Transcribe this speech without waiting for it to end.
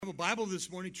a Bible this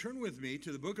morning, turn with me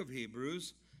to the book of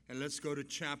Hebrews, and let's go to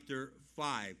chapter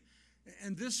 5.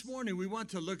 And this morning, we want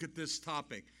to look at this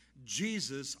topic,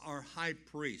 Jesus, our high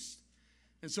priest.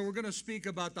 And so we're going to speak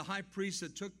about the high priest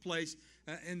that took place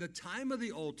in the time of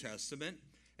the Old Testament,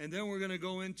 and then we're going to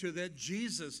go into that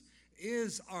Jesus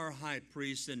is our high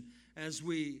priest. And as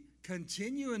we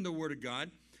continue in the Word of God,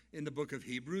 in the book of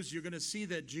Hebrews, you're going to see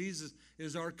that Jesus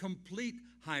is our complete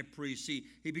high priest.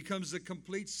 He becomes the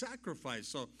complete sacrifice.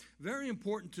 So very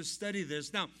important to study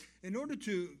this. Now, in order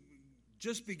to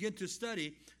just begin to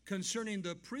study concerning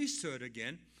the priesthood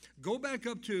again, go back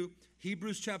up to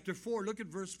Hebrews chapter 4. Look at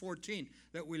verse 14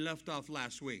 that we left off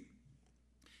last week.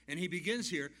 And he begins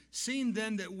here, seeing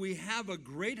then that we have a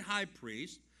great high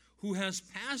priest who has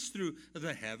passed through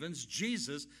the heavens,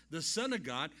 Jesus, the Son of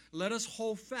God, let us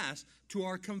hold fast to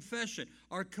our confession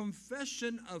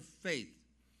of faith.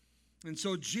 And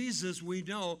so Jesus, we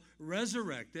know,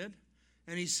 resurrected,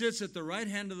 and he sits at the right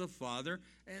hand of the Father,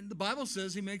 and the Bible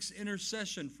says he makes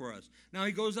intercession for us. Now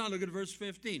he goes on, look at verse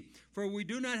 15. For we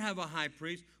do not have a high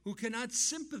priest who cannot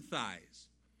sympathize,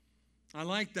 I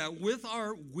like that, with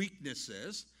our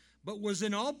weaknesses, but was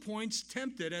in all points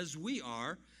tempted as we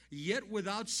are, yet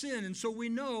without sin. And so we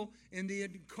know in the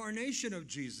incarnation of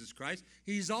Jesus Christ,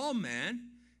 he's all man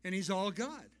and he's all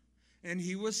God. And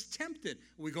he was tempted.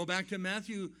 We go back to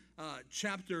Matthew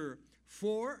chapter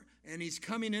 4, and he's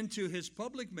coming into his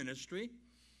public ministry.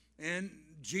 And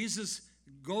Jesus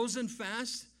goes and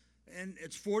fasts, and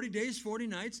it's 40 days, 40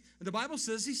 nights. And the Bible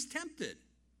says he's tempted.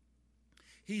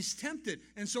 He's tempted.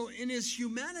 And so in his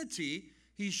humanity,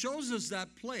 he shows us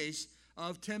that place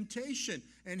of temptation,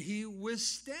 and he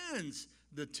withstands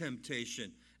the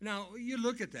temptation. Now, you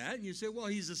look at that and you say, well,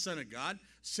 he's the Son of God,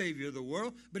 Savior of the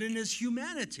world. But in his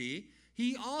humanity,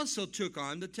 he also took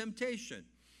on the temptation.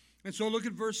 And so look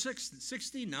at verse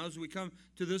 16 now as we come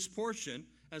to this portion,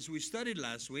 as we studied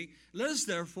last week. Let us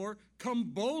therefore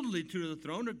come boldly to the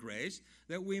throne of grace,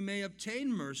 that we may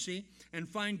obtain mercy and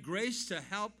find grace to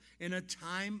help in a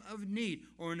time of need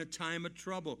or in a time of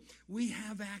trouble. We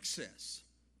have access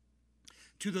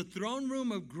to the throne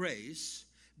room of grace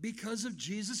because of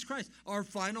Jesus Christ, our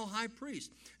final high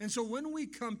priest. And so when we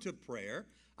come to prayer,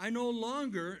 I no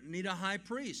longer need a high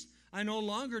priest. I no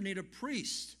longer need a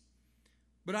priest.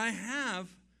 But I have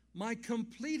my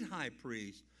complete high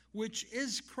priest, which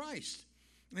is Christ.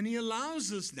 And he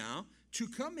allows us now to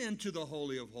come into the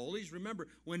Holy of Holies. Remember,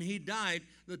 when he died,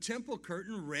 the temple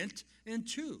curtain rent in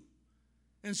two.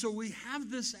 And so we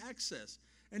have this access.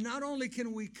 And not only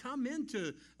can we come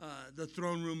into the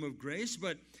throne room of grace,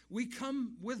 but we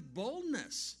come with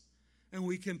boldness, and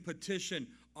we can petition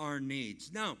our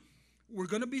needs. Now, we're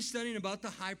going to be studying about the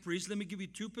high priest. Let me give you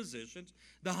two positions.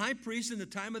 The high priest in the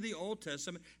time of the Old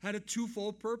Testament had a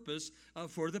twofold purpose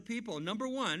for the people. Number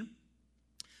one,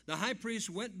 the high priest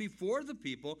went before the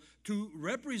people to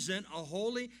represent a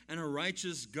holy and a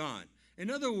righteous God. In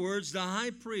other words, the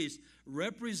high priest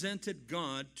represented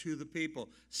God to the people.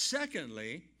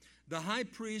 Secondly, the high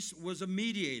priest was a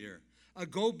mediator, a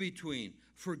go-between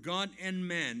for God and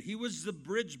man. He was the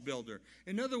bridge builder.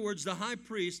 In other words, the high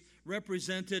priest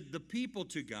represented the people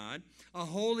to God. A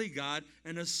holy God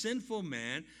and a sinful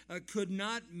man could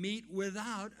not meet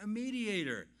without a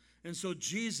mediator. And so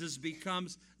Jesus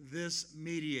becomes this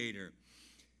mediator.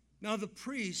 Now, the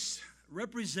priest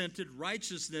represented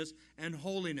righteousness and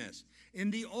holiness. In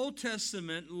the Old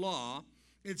Testament law,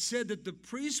 it said that the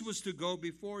priest was to go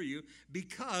before you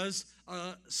because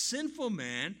a sinful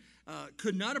man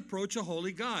could not approach a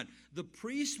holy God. The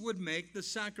priest would make the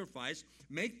sacrifice,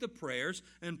 make the prayers,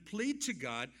 and plead to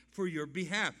God for your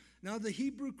behalf. Now, the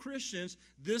Hebrew Christians,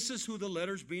 this is who the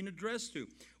letter's being addressed to.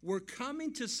 We're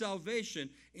coming to salvation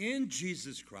in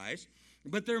Jesus Christ,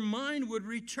 but their mind would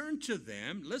return to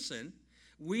them. Listen,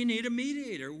 we need a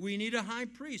mediator. We need a high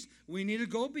priest. We need a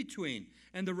go-between.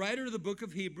 And the writer of the book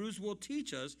of Hebrews will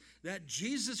teach us that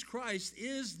Jesus Christ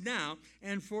is now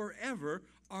and forever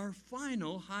our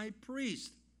final high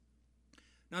priest.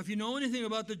 Now, if you know anything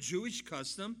about the Jewish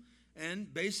custom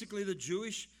and basically the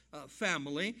Jewish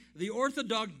family, the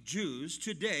Orthodox Jews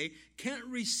today can't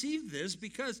receive this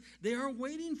because they are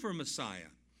waiting for Messiah.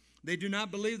 They do not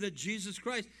believe that Jesus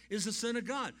Christ is the Son of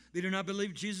God. They do not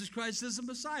believe Jesus Christ is the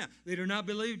Messiah. They do not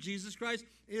believe Jesus Christ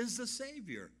is the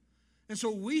Savior. And so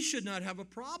we should not have a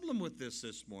problem with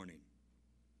this morning.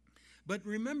 But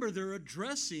remember, they're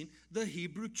addressing the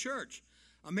Hebrew church.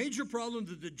 A major problem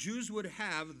that the Jews would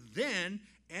have then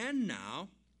and now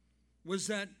was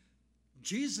that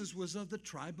Jesus was of the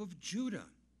tribe of Judah.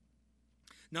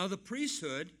 Now, the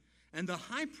priesthood and the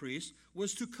high priest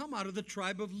was to come out of the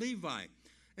tribe of Levi.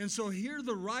 And so here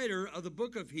the writer of the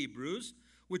book of Hebrews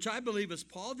which I believe is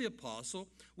Paul the Apostle,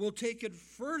 will take it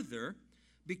further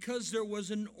because there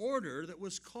was an order that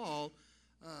was called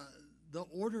the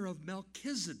order of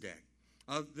Melchizedek.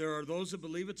 There are those that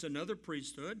believe it's another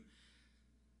priesthood,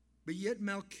 but yet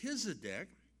Melchizedek,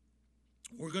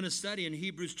 we're going to study in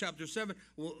Hebrews chapter 7.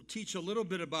 We'll teach a little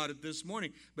bit about it this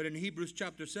morning, but in Hebrews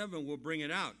chapter 7, we'll bring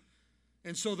it out.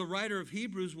 And so the writer of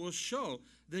Hebrews will show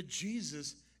that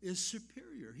Jesus is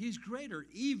superior. He's greater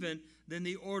even than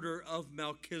the order of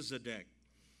Melchizedek.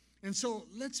 And so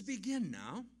let's begin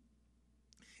now.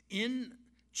 In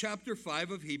chapter 5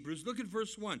 of Hebrews, look at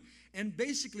verse 1. And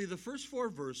basically the first 4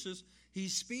 verses, he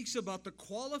speaks about the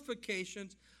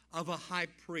qualifications of a high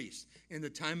priest in the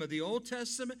time of the Old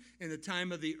Testament, in the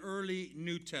time of the early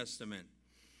New Testament.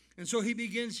 And so he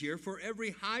begins here, for every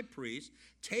high priest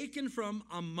taken from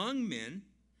among men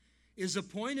is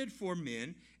appointed for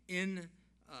men in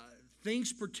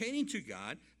things pertaining to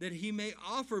God, that he may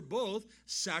offer both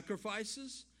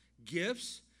sacrifices,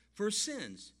 gifts for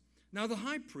sins. Now the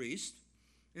high priest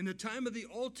in the time of the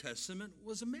Old Testament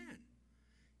was a man.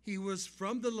 He was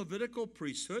from the Levitical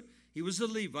priesthood. He was a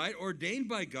Levite ordained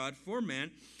by God for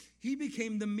man. He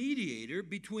became the mediator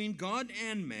between God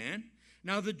and man.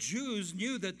 Now the Jews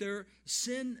knew that their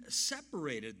sin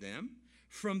separated them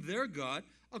from their God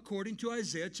according to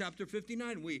Isaiah chapter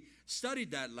 59. We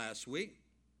studied that last week,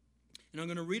 and I'm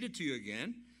going to read it to you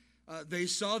again. They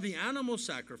saw the animal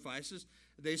sacrifices.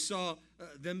 They saw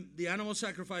the animal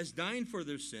sacrifice dying for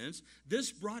their sins. This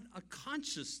brought a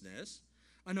consciousness,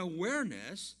 an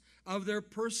awareness of their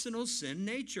personal sin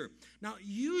nature. Now,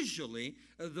 usually,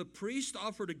 the priest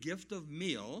offered a gift of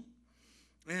meal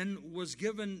and was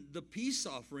given the peace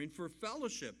offering for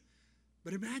fellowship.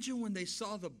 But imagine when they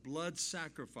saw the blood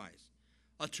sacrifice,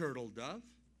 a turtle dove,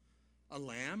 a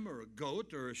lamb or a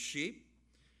goat or a sheep.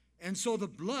 And so the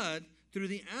blood, through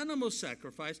the animal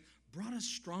sacrifice, brought a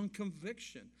strong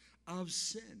conviction of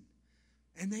sin.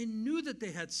 And they knew that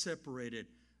they had separated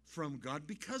from God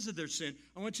because of their sin.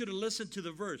 I want you to listen to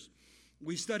the verse.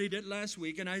 We studied it last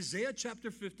week in Isaiah chapter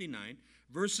 59,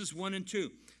 verses 1 and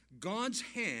 2. God's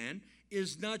hand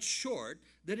is not short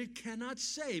that it cannot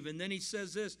save. And then he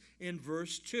says this in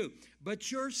verse 2.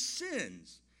 But your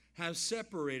sins have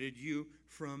separated you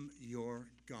from your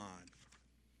God.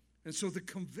 And so the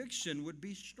conviction would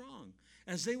be strong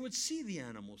as they would see the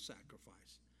animal sacrifice.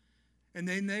 And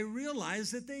then they realize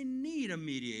that they need a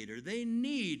mediator. They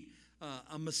need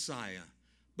a Messiah.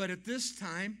 But at this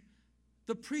time,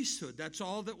 the priesthood, that's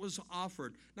all that was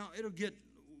offered. Now,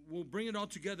 we'll bring it all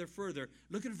together further.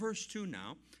 Look at verse 2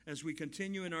 now as we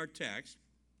continue in our text.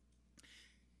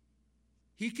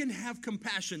 He can have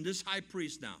compassion, this high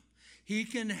priest now. He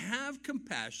can have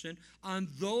compassion on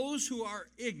those who are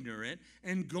ignorant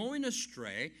and going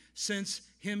astray, since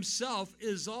he himself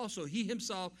is also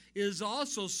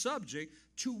subject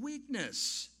to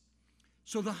weakness.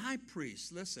 So the high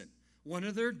priest, listen, one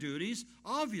of their duties,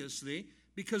 obviously,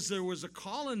 because there was a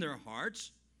call in their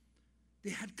hearts, they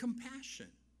had compassion.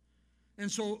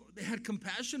 And so they had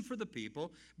compassion for the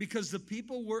people because the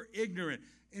people were ignorant.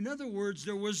 In other words,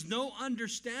 there was no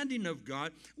understanding of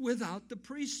God without the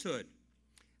priesthood.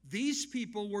 These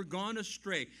people were gone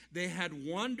astray. They had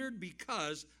wandered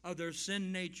because of their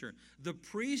sin nature. The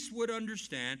priest would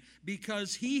understand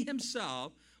because he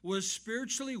himself was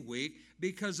spiritually weak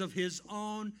because of his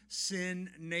own sin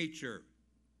nature.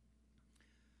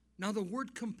 Now the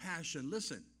word compassion,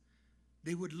 listen,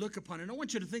 they would look upon it. I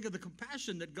want you to think of the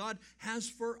compassion that God has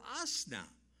for us now.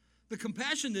 The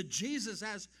compassion that Jesus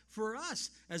has for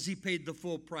us as he paid the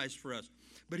full price for us.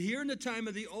 But here in the time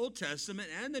of the Old Testament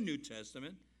and the New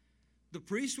Testament, the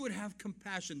priest would have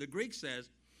compassion. The Greek says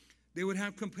they would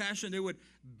have compassion. They would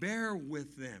bear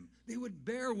with them. They would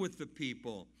bear with the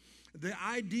people. The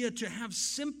idea to have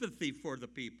sympathy for the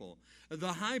people.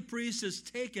 The high priest is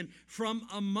taken from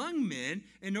among men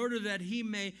in order that he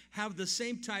may have the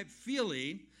same type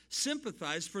feeling,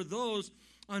 sympathize for those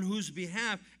on whose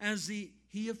behalf as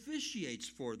he officiates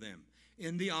for them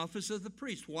in the office of the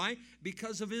priest. Why?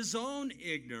 Because of his own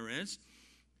ignorance,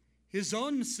 his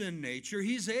own sin nature.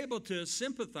 He's able to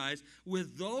sympathize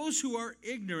with those who are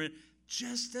ignorant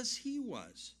just as he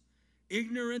was.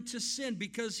 Ignorant to sin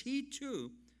because he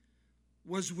too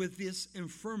was with this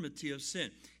infirmity of sin.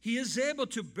 He is able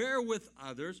to bear with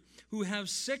others who have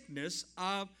sickness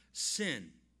of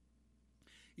sin.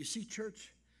 You see,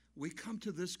 church, we come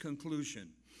to this conclusion.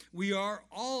 We are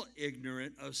all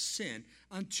ignorant of sin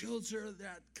until there's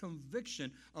that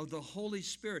conviction of the Holy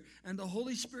Spirit. And the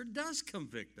Holy Spirit does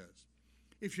convict us.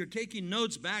 If you're taking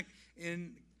notes back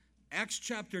in Acts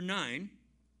chapter 9,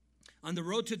 On the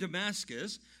road to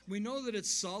Damascus, we know that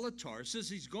it's Saul of Tarsus.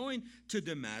 He's going to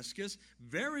Damascus,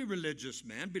 very religious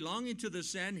man, belonging to the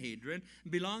Sanhedrin,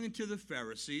 belonging to the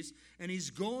Pharisees, and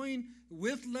he's going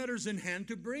with letters in hand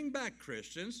to bring back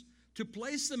Christians, to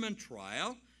place them in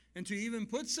trial, and to even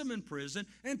put some in prison,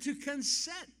 and to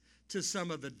consent to some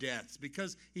of the deaths,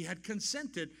 because he had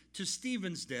consented to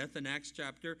Stephen's death in Acts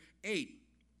chapter 8.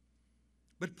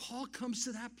 But Paul comes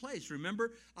to that place.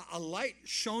 Remember, a light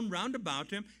shone round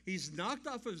about him. He's knocked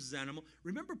off of his animal.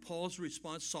 Remember Paul's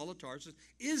response, Saul of Tarsus,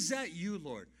 "Is that you,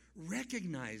 Lord?"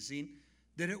 Recognizing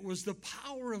that it was the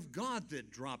power of God that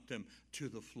dropped him to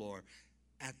the floor.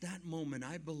 At that moment,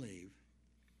 I believe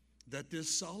that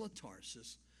this Saul of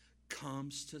Tarsus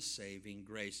comes to saving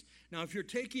grace. Now, if you're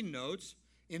taking notes,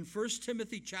 in 1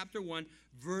 Timothy chapter 1,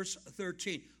 verse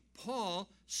 13, Paul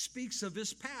speaks of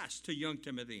his past to young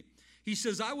Timothy. He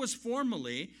says, "I was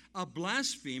formerly a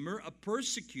blasphemer, a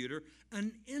persecutor,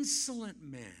 an insolent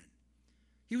man."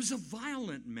 He was a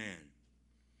violent man.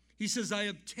 He says, "I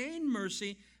obtained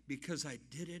mercy because I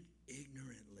did it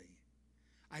ignorantly."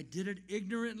 I did it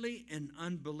ignorantly and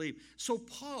unbelief. So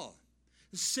Paul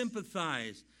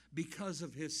sympathized because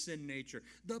of his sin nature.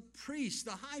 The priest,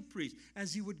 the high priest,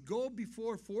 as he would go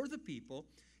before for the people,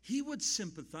 he would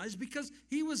sympathize because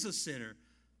he was a sinner.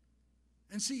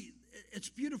 And see, it's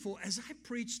beautiful. As I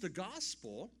preach the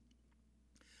gospel,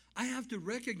 I have to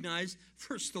recognize,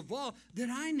 first of all, that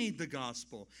I need the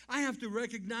gospel. I have to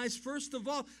recognize, first of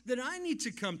all, that I need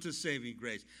to come to saving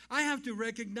grace. I have to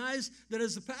recognize that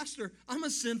as a pastor, I'm a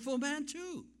sinful man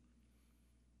too.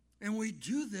 And we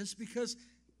do this because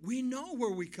we know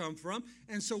where we come from,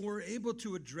 and so we're able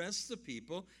to address the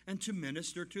people and to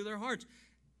minister to their hearts.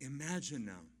 Imagine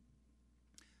now,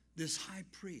 this high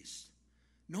priest,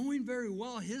 knowing very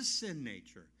well his sin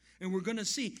nature. And we're going to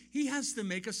see he has to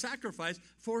make a sacrifice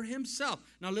for himself.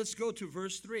 Now let's go to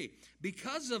verse 3.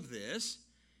 "Because of this,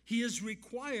 he is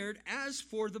required, as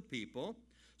for the people,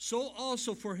 so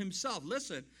also for himself,"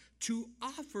 listen, "to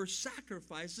offer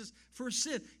sacrifices for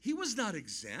sin." He was not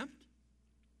exempt.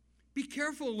 Be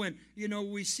careful when,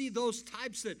 we see those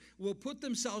types that will put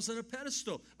themselves on a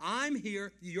pedestal. I'm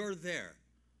here, you're there.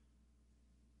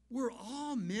 We're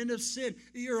all men of sin.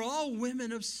 You're all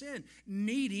women of sin,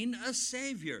 needing a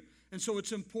Savior. And so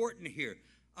it's important here.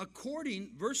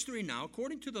 Verse 3 now,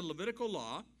 according to the Levitical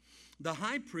law, the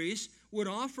high priest would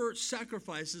offer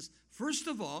sacrifices, first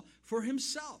of all, for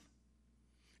himself.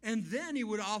 And then he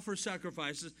would offer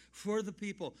sacrifices for the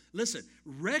people. Listen,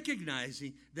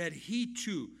 recognizing that he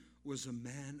too was a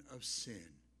man of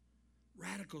sin.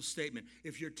 Radical statement.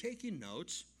 If you're taking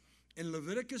notes, in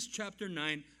Leviticus chapter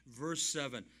 9, verse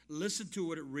 7, listen to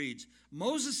what it reads.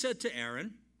 "Moses said to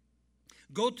Aaron,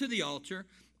 'Go to the altar,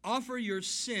 offer your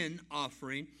sin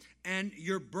offering and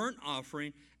your burnt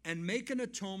offering, and make an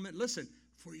atonement,' listen,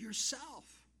 'for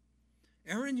yourself.'"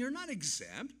 Aaron, you're not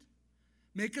exempt.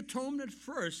 Make atonement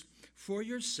first for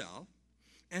yourself,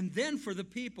 and then for the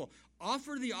people.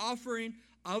 Offer the offering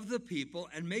of the people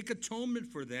and make atonement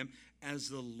for them as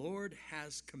the Lord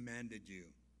has commanded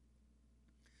you.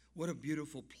 What a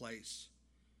beautiful place.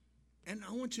 And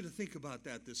I want you to think about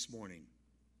that this morning.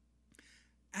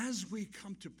 As we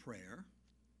come to prayer,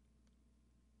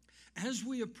 as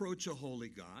we approach a holy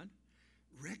God,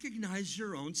 recognize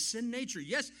your own sin nature.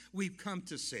 Yes, we've come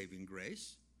to saving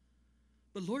grace,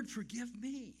 but Lord, forgive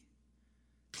me.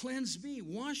 Cleanse me.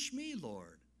 Wash me,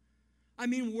 Lord. I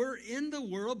mean, we're in the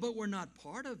world, but we're not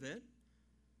part of it.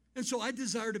 And so I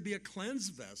desire to be a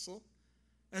cleansed vessel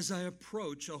as I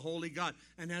approach a holy God.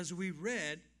 And as we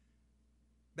read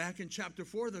back in chapter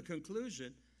 4, the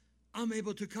conclusion, I'm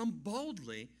able to come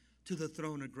boldly to the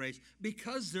throne of grace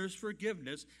because there's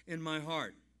forgiveness in my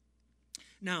heart.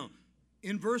 Now,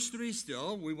 in verse 3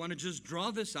 still, we want to just draw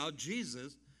this out.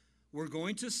 Jesus, we're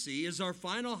going to see, is our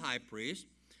final high priest,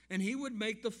 and he would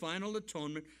make the final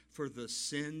atonement for the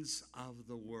sins of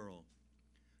the world.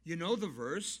 You know the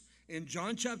verse in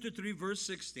John chapter 3, verse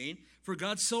 16, "For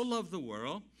God so loved the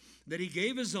world that he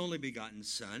gave his only begotten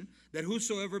Son, that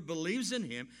whosoever believes in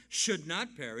him should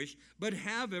not perish, but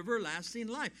have everlasting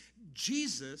life."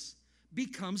 Jesus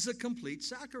becomes a complete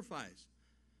sacrifice.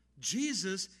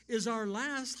 Jesus is our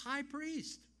last high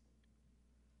priest.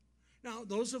 Now,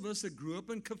 those of us that grew up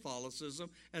in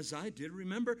Catholicism, as I did,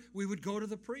 remember, we would go to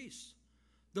the priest.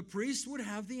 The priest would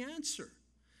have the answer.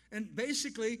 And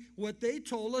basically, what they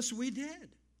told us, we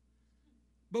did.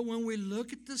 But when we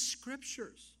look at the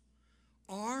scriptures,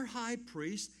 our high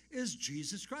priest is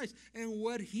Jesus Christ. And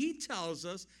what he tells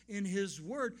us in his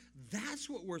word, that's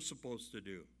what we're supposed to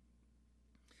do.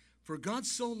 "For God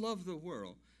so loved the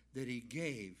world that he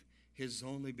gave his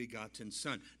only begotten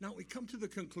Son." Now we come to the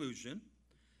conclusion,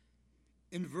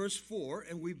 in verse 4,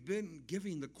 and we've been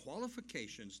giving the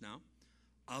qualifications now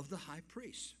of the high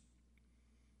priest.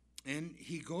 And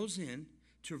he goes in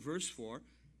to verse 4,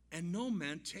 and no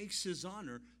man takes his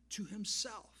honor to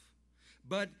himself,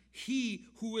 but he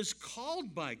who is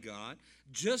called by God,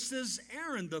 just as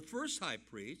Aaron, the first high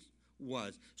priest,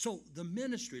 was. So the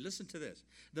ministry, listen to this.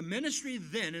 The ministry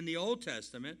then in the Old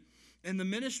Testament and the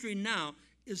ministry now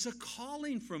is a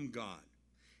calling from God.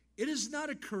 It is not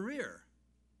a career.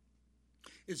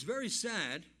 It's very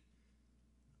sad.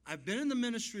 I've been in the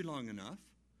ministry long enough,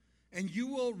 and you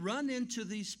will run into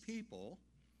these people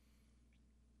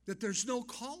that there's no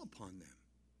call upon them.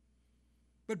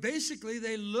 But basically,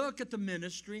 they look at the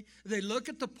ministry, they look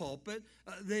at the pulpit,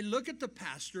 they look at the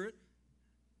pastorate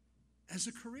as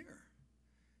a career.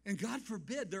 And God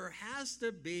forbid, there has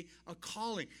to be a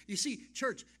calling. You see,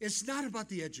 church, it's not about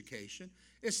the education.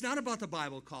 It's not about the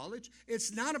Bible college.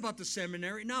 It's not about the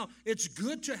seminary. Now, it's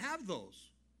good to have those.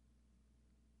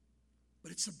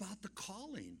 But it's about the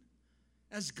calling.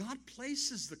 As God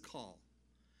places the call.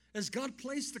 As God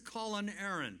placed the call on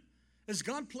Aaron. As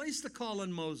God placed the call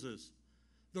on Moses.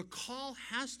 The call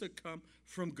has to come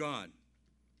from God.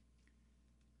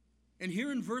 And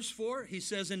here in verse 4, he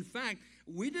says, in fact,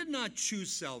 we did not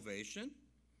choose salvation.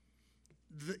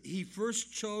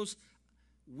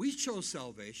 We chose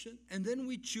salvation, and then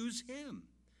we choose him.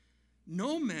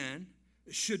 No man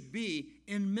should be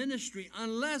in ministry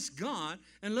unless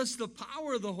the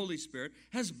power of the Holy Spirit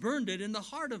has burned it in the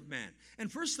heart of man.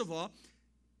 And first of all,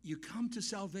 you come to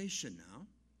salvation now.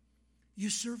 You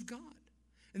serve God.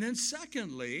 And then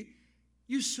secondly,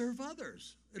 you serve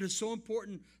others. It is so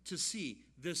important to see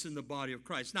this in the body of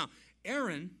Christ. Now,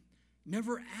 Aaron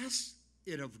never asked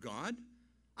it of God.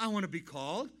 I want to be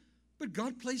called. But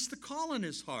God placed the call in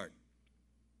his heart.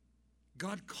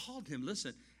 God called him,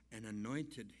 listen, and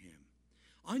anointed him.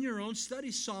 On your own,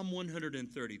 study Psalm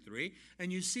 133,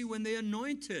 and you see when they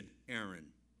anointed Aaron.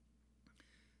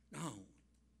 Now,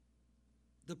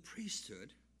 the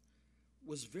priesthood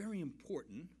was very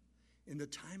important in the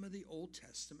time of the Old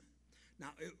Testament.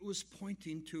 Now, it was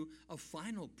pointing to a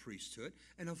final priesthood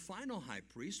and a final high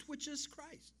priest, which is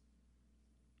Christ.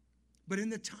 But in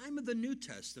the time of the New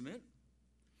Testament,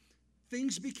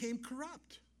 things became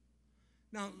corrupt.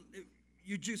 Now,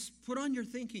 you just put on your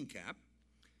thinking cap.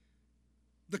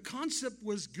 The concept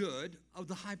was good of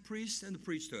the high priest and the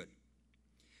priesthood.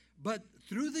 But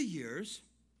through the years,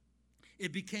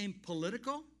 it became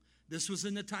political. This was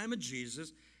in the time of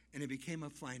Jesus, and it became a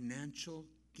financial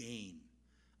gain,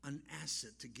 an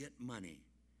asset to get money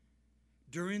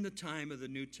during the time of the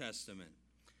New Testament.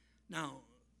 Now,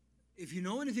 if you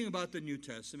know anything about the New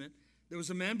Testament, there was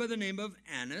a man by the name of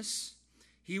Annas.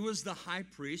 He was the high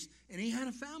priest, and he had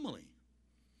a family.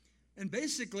 And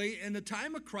basically, in the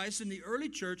time of Christ, in the early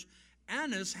church,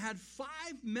 Annas had 5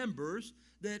 members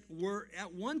that were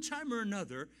at one time or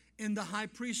another in the high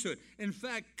priesthood. In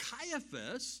fact,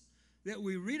 Caiaphas, that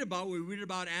we read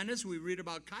about Annas, we read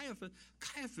about Caiaphas.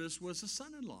 Caiaphas was a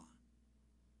son-in-law.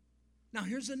 Now,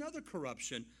 here's another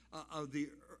corruption of the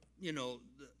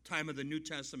time of the New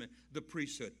Testament, the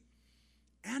priesthood.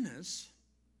 Annas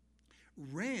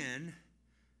ran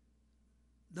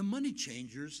the money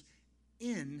changers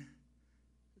in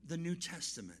the New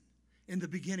Testament. In the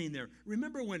beginning there.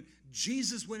 Remember when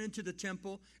Jesus went into the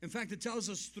temple? In fact, it tells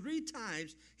us 3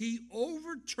 times he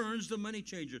overturns the money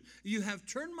changer. You have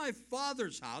turned my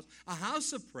Father's house, a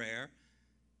house of prayer,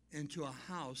 into a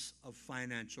house of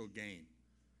financial gain.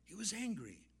 He was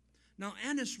angry. Now,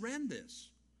 Annas ran this.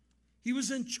 He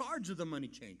was in charge of the money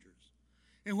changers.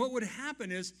 And what would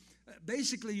happen is,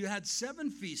 basically, you had 7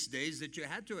 feast days that you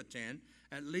had to attend,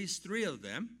 at least 3 of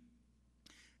them.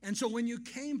 And so when you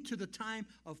came to the time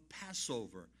of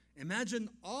Passover, imagine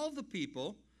all the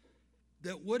people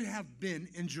that would have been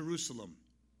in Jerusalem.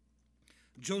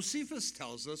 Josephus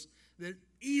tells us that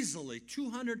easily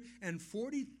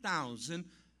 240,000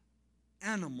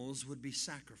 animals would be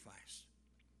sacrificed.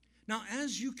 Now,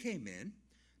 as you came in,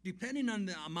 depending on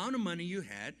the amount of money you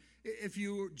had, if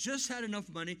you just had enough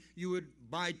money, you would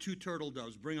buy 2 turtle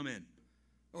doves, bring them in.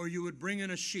 Or you would bring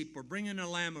in a sheep, or bring in a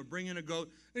lamb, or bring in a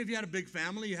goat. And if you had a big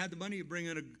family, you had the money, you bring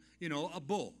in a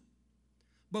bull.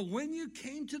 But when you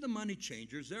came to the money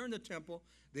changers there in the temple,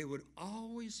 they would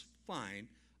always find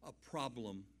a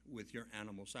problem with your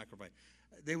animal sacrifice.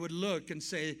 They would look and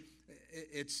say,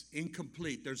 it's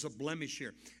incomplete. There's a blemish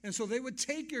here. And so they would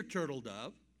take your turtle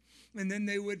dove, and then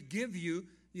they would give you,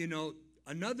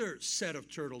 another set of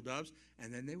turtle doves,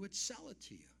 and then they would sell it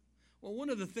to you. Well,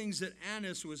 one of the things that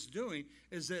Annas was doing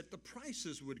is that the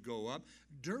prices would go up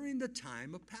during the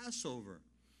time of Passover.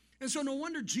 And so no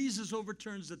wonder Jesus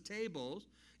overturns the tables.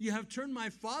 You have turned my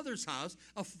father's house,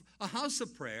 a house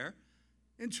of prayer,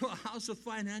 into a house of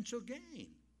financial gain.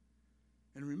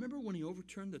 And remember when he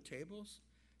overturned the tables?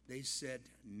 They said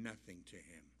nothing to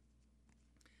him.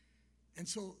 And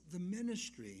so the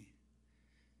ministry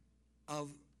of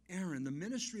Aaron, the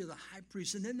ministry of the high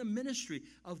priest, and then the ministry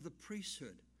of the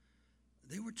priesthood,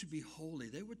 they were to be holy.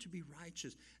 They were to be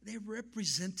righteous. They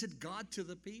represented God to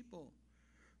the people.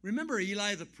 Remember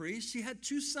Eli the priest? He had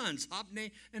two sons,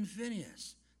 Hophni and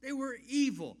Phinehas. They were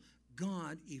evil.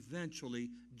 God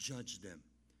eventually judged them.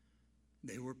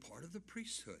 They were part of the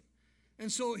priesthood.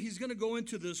 And so he's going to go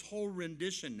into this whole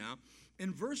rendition now.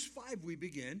 In verse 5 we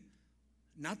begin,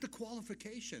 not the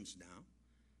qualifications now,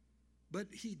 but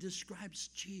he describes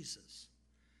Jesus.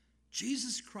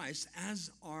 Jesus Christ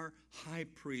as our high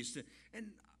priest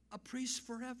and a priest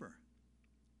forever.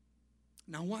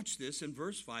 Now watch this in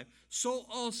verse 5. So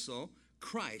also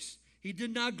Christ, he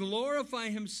did not glorify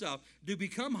himself to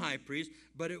become high priest,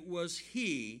 but it was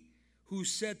he who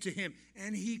said to him,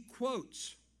 and he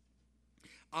quotes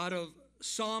out of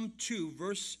Psalm 2,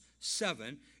 verse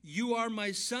 7, "You are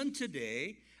my son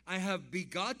today, I have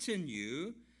begotten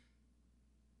you,"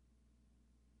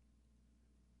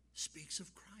 speaks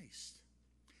of Christ.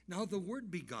 Now the word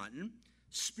begotten,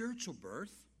 spiritual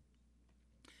birth.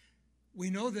 We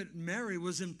know that Mary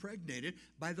was impregnated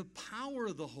by the power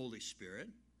of the Holy Spirit.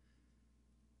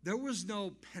 There was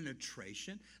no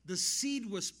penetration. The seed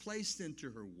was placed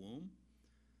into her womb.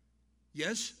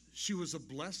 Yes, she was a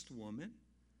blessed woman.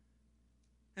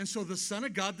 And so the Son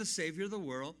of God, the Savior of the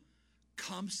world,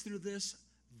 comes through this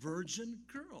virgin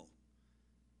girl.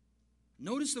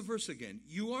 Notice the verse again.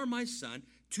 You are my son.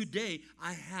 Today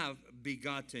I have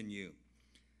begotten you.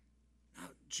 Now,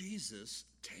 Jesus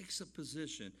takes a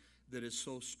position that is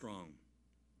so strong.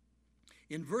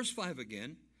 In verse 5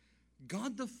 again,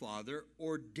 God the Father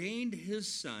ordained his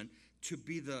Son to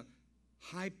be the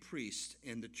high priest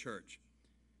in the church.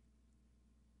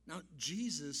 Now,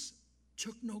 Jesus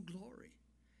took no glory.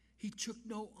 He took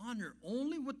no honor,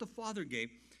 only what the Father gave.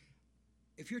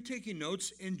 If you're taking notes,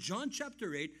 in John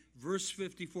chapter 8, verse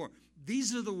 54,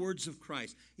 these are the words of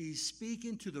Christ. He's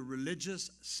speaking to the religious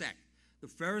sect, the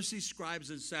Pharisees, scribes,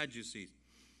 and Sadducees.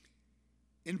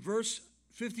 In verse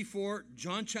 54,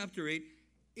 John chapter 8,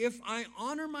 if I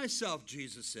honor myself,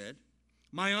 Jesus said,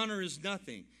 my honor is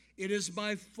nothing. It is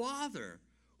my Father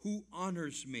who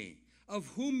honors me, of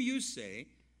whom you say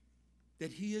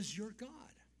that he is your God.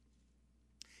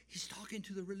 He's talking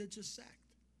to the religious sect.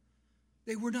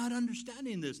 They were not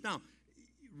understanding this. Now,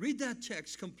 read that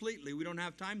text completely. We don't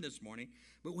have time this morning.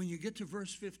 But when you get to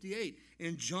verse 58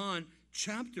 in John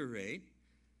chapter 8,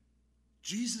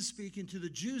 Jesus speaking to the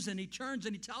Jews, and he turns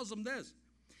and he tells them this.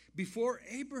 Before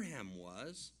Abraham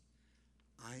was,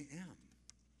 I am.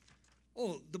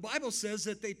 Oh, the Bible says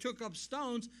that they took up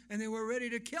stones and they were ready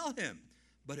to kill him.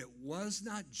 But it was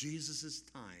not Jesus'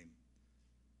 time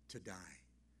to die.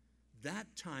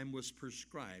 That time was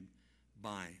prescribed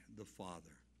by the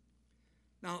Father.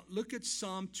 Now, look at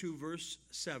Psalm 2, verse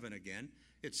 7 again.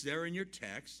 It's there in your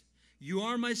text. You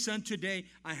are my son, today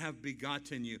I have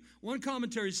begotten you. One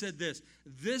commentary said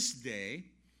this day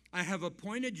I have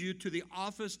appointed you to the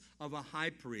office of a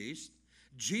high priest.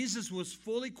 Jesus was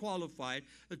fully qualified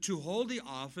to hold the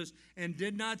office and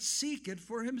did not seek it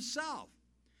for himself.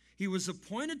 He was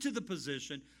appointed to the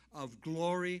position of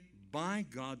glory by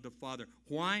God the Father.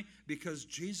 Why? Because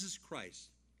Jesus Christ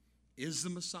is the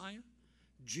Messiah.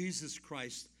 Jesus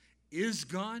Christ is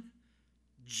God.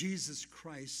 Jesus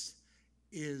Christ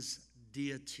is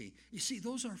deity. You see,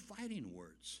 those are fighting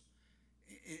words.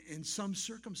 In some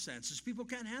circumstances, people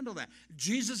can't handle that.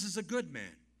 Jesus is a good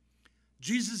man.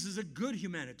 Jesus is a good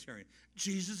humanitarian.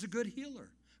 Jesus is a good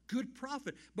healer, good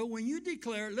prophet. But when you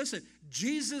declare, listen,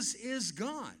 Jesus is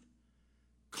God,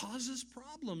 causes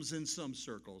problems in some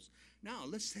circles. Now,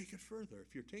 let's take it further.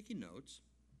 If you're taking notes,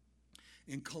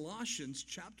 in Colossians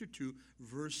chapter 2,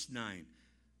 verse 9,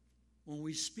 when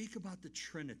we speak about the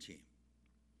Trinity,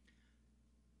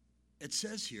 it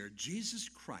says here, Jesus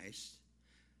Christ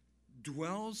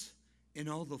dwells in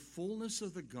all the fullness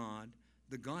of the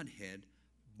Godhead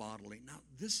bodily. Now,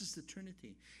 this is the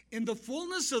Trinity. In the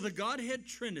fullness of the Godhead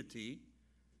Trinity,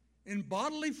 in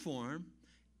bodily form,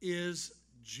 is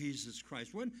Jesus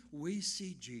Christ. When we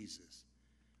see Jesus,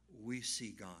 we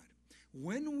see God.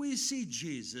 When we see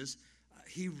Jesus,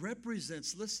 he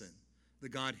represents, listen, the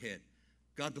Godhead.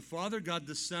 God the Father, God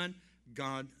the Son,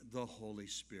 God the Holy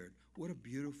Spirit. What a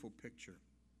beautiful picture.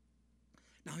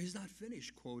 Now, he's not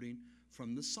finished quoting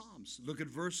from the Psalms. Look at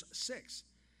verse 6.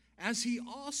 As he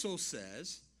also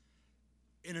says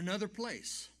in another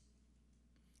place,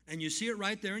 And you see it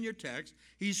right there in your text.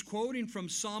 He's quoting from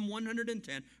Psalm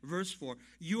 110, verse 4.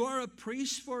 You are a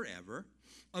priest forever,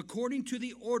 according to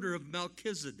the order of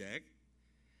Melchizedek.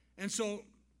 And so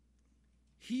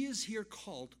he is here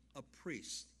called a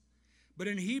priest. But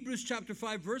in Hebrews chapter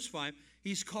 5, verse 5,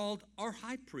 he's called our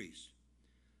high priest.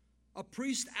 A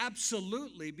priest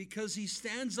absolutely, because he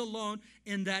stands alone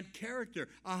in that character.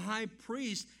 A high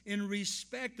priest in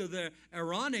respect of the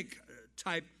Aaronic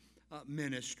type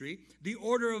ministry. The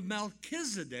order of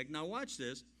Melchizedek, now watch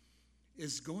this,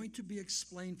 is going to be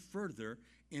explained further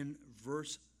in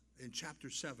chapter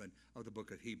 7 of the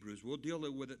book of Hebrews. We'll deal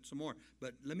with it some more.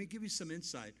 But let me give you some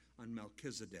insight on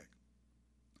Melchizedek.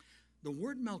 The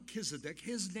word Melchizedek,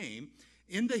 his name,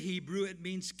 in the Hebrew, it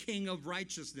means king of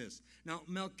righteousness. Now,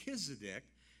 Melchizedek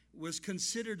was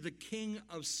considered the king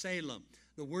of Salem.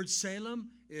 The word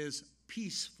Salem is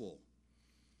peaceful.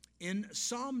 In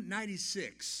Psalm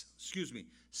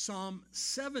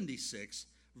 76,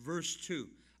 verse 2,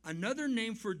 another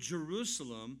name for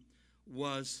Jerusalem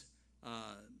was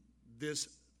this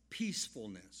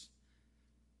peacefulness,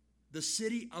 the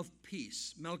city of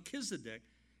peace. Melchizedek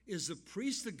is the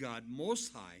priest of God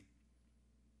Most High.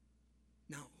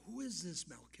 Now, who is this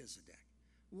Melchizedek?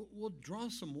 We'll draw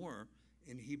some more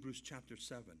in Hebrews chapter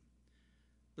 7.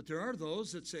 But there are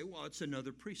those that say, well, it's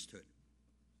another priesthood.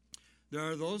 There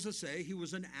are those that say he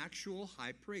was an actual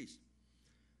high priest.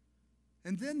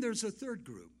 And then there's a third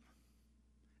group.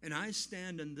 And I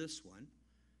stand in this one.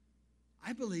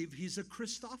 I believe he's a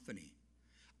Christophany.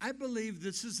 I believe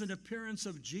this is an appearance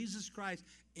of Jesus Christ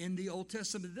in the Old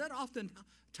Testament. That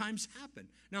oftentimes happened.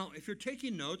 Now, if you're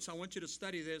taking notes, I want you to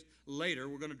study this later.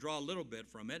 We're going to draw a little bit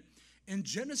from it. In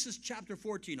Genesis chapter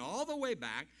 14, all the way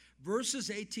back,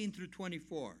 verses 18 through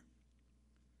 24.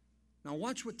 Now,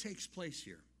 watch what takes place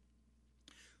here.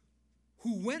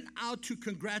 Who went out to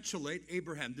congratulate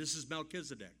Abraham, this is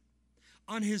Melchizedek,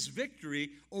 on his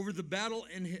victory over the battle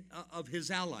of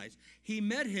his allies. He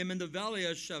met him in the valley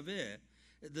of Shaveh,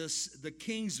 the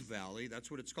king's valley, that's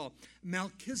what it's called.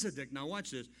 Melchizedek, now watch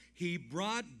this. He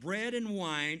brought bread and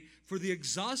wine for the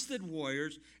exhausted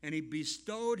warriors, and he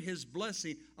bestowed his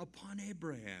blessing upon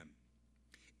Abraham.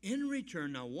 In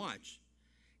return, now watch,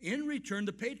 in return,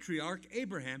 the patriarch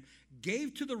Abraham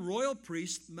gave to the royal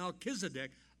priest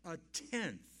Melchizedek a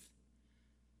tenth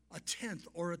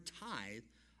or a tithe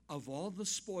of all the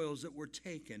spoils that were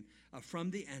taken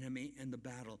from the enemy in the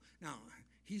battle. Now,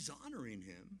 he's honoring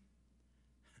him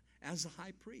as a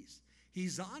high priest.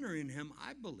 He's honoring him,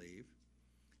 I believe,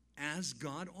 as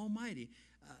God Almighty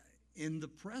in the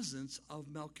presence of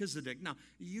Melchizedek. Now,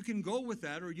 you can go with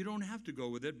that or you don't have to go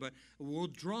with it, but we'll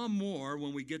draw more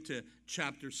when we get to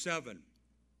chapter 7.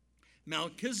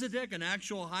 Melchizedek, an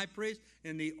actual high priest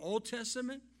in the Old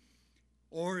Testament,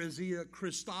 or is he a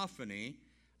Christophany,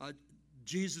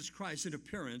 Jesus Christ in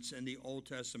appearance in the Old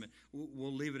Testament?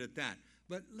 We'll leave it at that.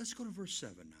 But let's go to verse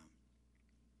 7 now.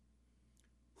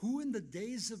 Who in the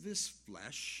days of his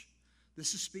flesh,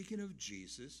 this is speaking of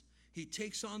Jesus, he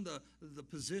takes on the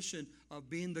position of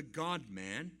being the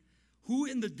God-man, who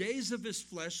in the days of his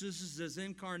flesh, this is his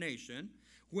incarnation,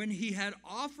 when he had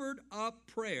offered up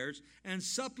prayers and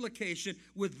supplication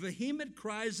with vehement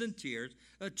cries and tears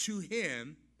to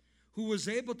him who was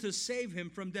able to save him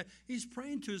from death. He's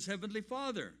praying to his heavenly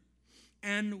Father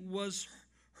and was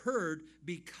heard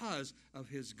because of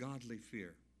his godly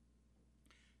fear.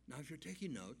 Now, if you're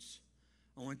taking notes,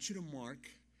 I want you to mark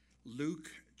Luke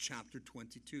chapter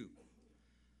 22.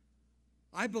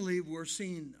 I believe we're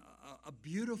seeing a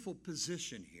beautiful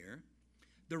position here.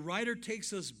 The writer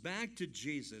takes us back to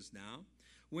Jesus now.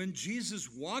 When Jesus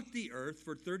walked the earth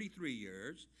for 33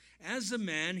 years, as a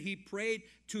man, he prayed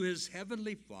to his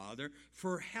heavenly Father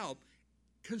for help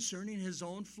concerning his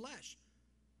own flesh.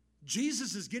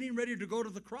 Jesus is getting ready to go to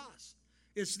the cross.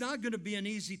 It's not going to be an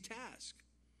easy task.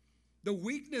 The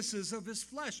weaknesses of his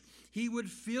flesh, he would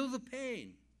feel the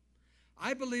pain.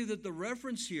 I believe that the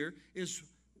reference here is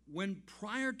when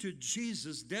prior to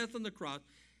Jesus' death on the cross,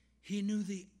 he knew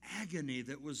the agony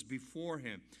that was before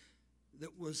him.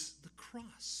 That was the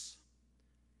cross.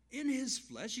 In his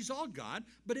flesh, he's all God,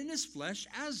 but in his flesh,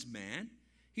 as man,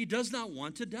 he does not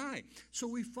want to die. So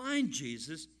we find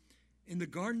Jesus in the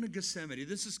Garden of Gethsemane.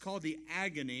 This is called the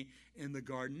agony in the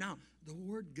garden. Now, the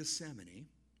word Gethsemane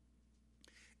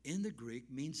in the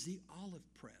Greek means the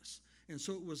olive press. And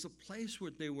so it was a place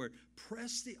where they would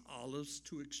press the olives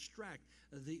to extract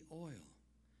the oil.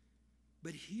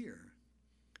 But here,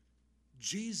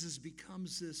 Jesus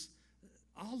becomes this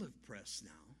olive press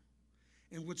now.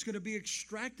 And what's going to be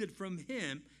extracted from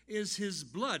him is his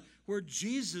blood, where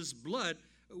Jesus' blood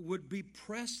would be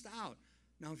pressed out.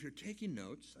 Now, if you're taking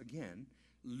notes, again,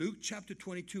 Luke chapter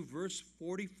 22, verse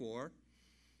 44.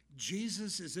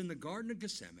 Jesus is in the Garden of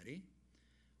Gethsemane.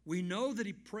 We know that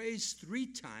he prays 3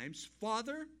 times,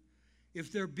 Father,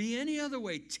 if there be any other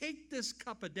way, take this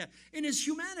cup of death. In his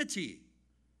humanity,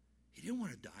 he didn't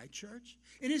want to die, church.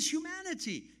 In his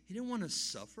humanity, he didn't want to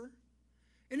suffer.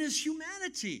 In his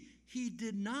humanity, he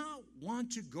did not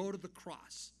want to go to the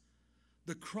cross.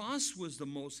 The cross was the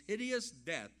most hideous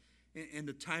death in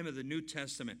the time of the New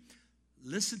Testament.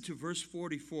 Listen to verse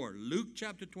 44. Luke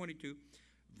chapter 22,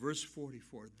 verse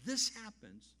 44. This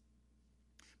happens,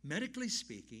 medically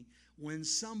speaking, when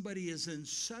somebody is in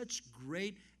such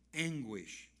great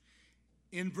anguish.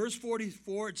 In verse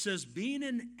 44, it says, being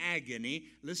in agony,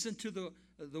 listen to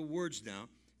the words now.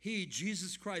 He,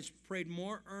 Jesus Christ, prayed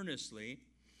more earnestly,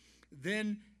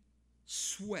 then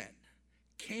sweat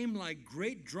came like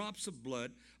great drops of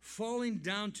blood falling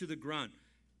down to the ground.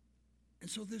 And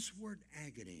so this word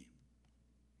agony,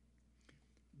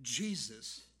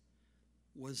 Jesus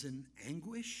was in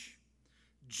anguish.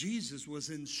 Jesus was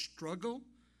in struggle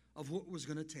of what was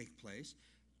going to take place.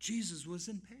 Jesus was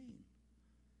in pain.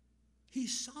 He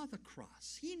saw the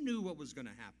cross. He knew what was going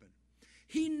to happen.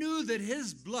 He knew that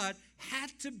his blood had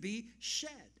to be shed.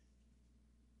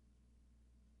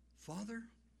 Father,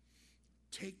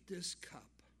 take this cup.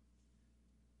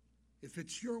 If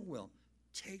it's your will,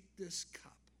 take this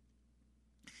cup.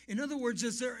 In other words,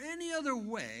 is there any other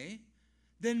way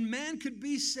then man could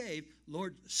be saved?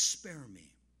 Lord, spare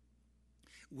me.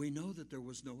 We know that there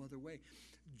was no other way.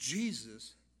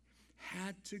 Jesus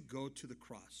had to go to the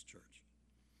cross, church.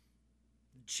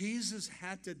 Jesus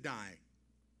had to die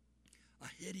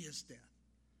a hideous death,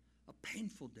 a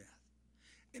painful death.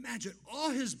 Imagine,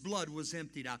 all his blood was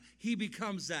emptied out. He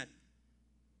becomes that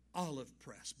olive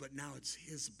press, but now it's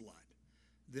his blood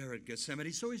there at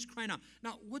Gethsemane. So he's crying out.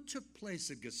 Now, what took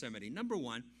place at Gethsemane? Number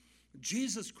one,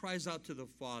 Jesus cries out to the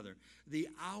Father. The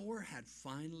hour had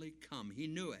finally come. He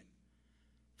knew it.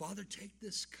 Father, take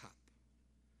this cup.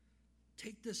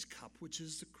 Take this cup, which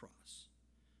is the cross.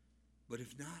 But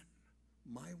if not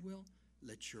my will,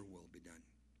 let your will be done.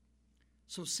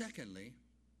 So secondly,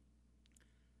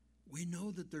 we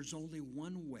know that there's only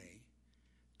one way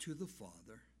to the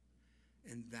Father,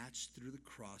 and that's through the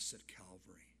cross at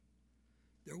Calvary.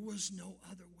 There was no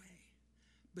other way.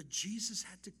 But Jesus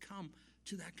had to come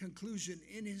to that conclusion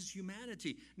in his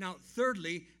humanity. Now,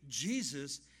 thirdly,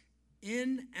 Jesus,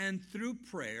 in and through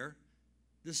prayer,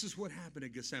 this is what happened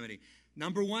at Gethsemane.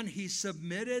 Number one, he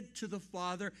submitted to the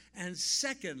Father. And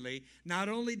secondly, not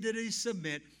only did he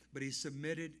submit, but he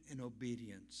submitted in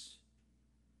obedience.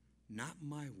 Not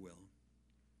my will,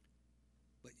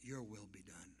 but your will be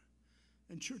done.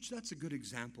 And church, that's a good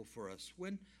example for us.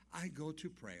 When I go to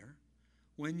prayer,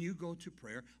 when you go to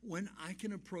prayer, when I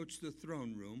can approach the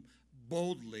throne room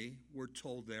boldly, we're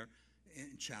told there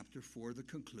in chapter 4, the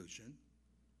conclusion,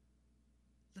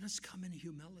 let us come in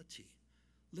humility.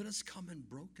 Let us come in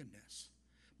brokenness.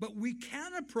 But we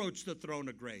can approach the throne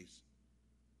of grace.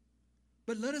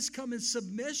 But let us come in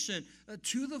submission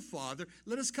to the Father.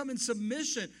 Let us come in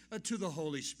submission to the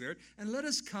Holy Spirit. And let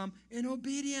us come in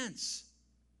obedience.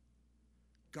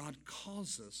 God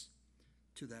calls us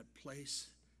to that place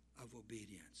of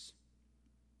obedience.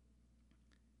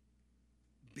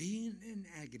 Being in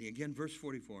agony, again, verse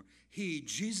 44, he,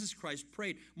 Jesus Christ,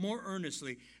 prayed more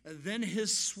earnestly, then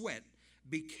his sweat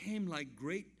became like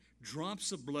great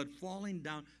drops of blood falling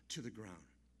down to the ground.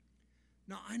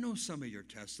 Now, I know some of your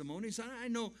testimonies. I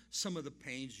know some of the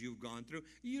pains you've gone through.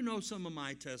 You know some of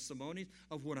my testimonies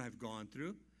of what I've gone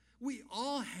through. We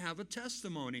all have a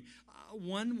testimony,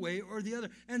 one way or the other.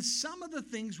 And some of the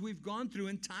things we've gone through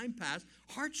in time past,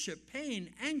 hardship, pain,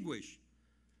 anguish.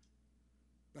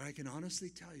 But I can honestly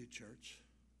tell you, church,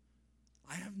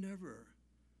 I have never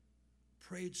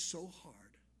prayed so hard,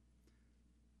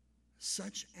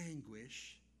 such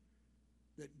anguish,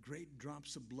 that great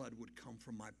drops of blood would come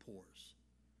from my pores.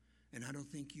 And I don't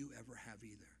think you ever have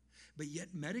either. But yet,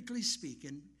 medically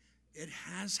speaking, it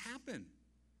has happened.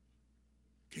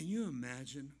 Can you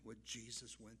imagine what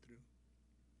Jesus went through?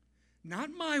 Not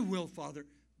my will, Father,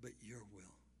 but your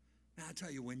will. Now, I'll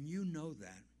tell you, when you know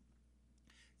that,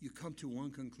 you come to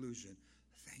one conclusion.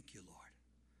 Thank you, Lord.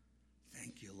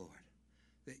 Thank you, Lord,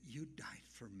 that you died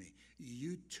for me.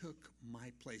 You took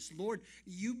my place. Lord,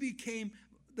 you became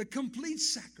the complete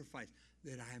sacrifice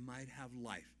that I might have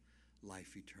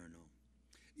life eternal.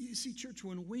 You see, church,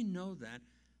 when we know that,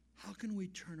 how can we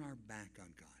turn our back on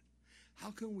God? How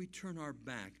can we turn our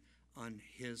back on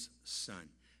his Son?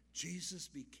 Jesus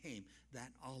became that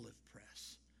olive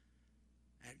press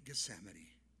at Gethsemane.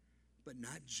 But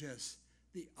not just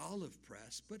the olive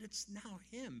press, but it's now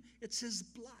him. It's his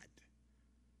blood.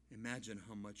 Imagine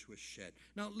how much was shed.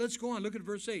 Now, let's go on. Look at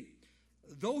verse 8.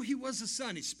 Though he was a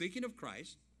son, he's speaking of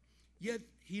Christ, yet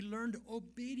he learned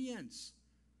obedience.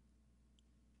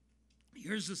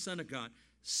 Here's the Son of God,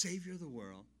 Savior of the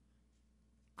world.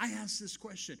 I ask this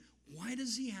question, why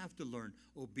does he have to learn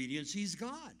obedience? He's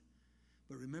God.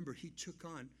 But remember, he took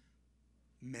on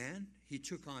man, he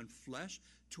took on flesh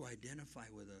to identify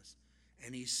with us.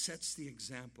 And he sets the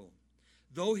example.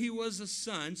 Though he was a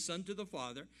son to the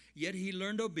Father, yet he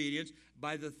learned obedience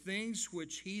by the things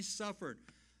which he suffered.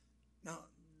 Now,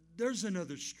 there's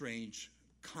another strange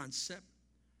concept,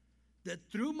 that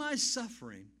through my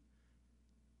suffering,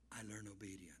 I learn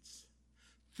obedience.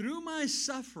 Through my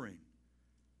suffering,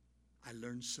 I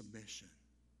learn submission.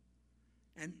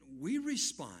 And we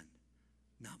respond,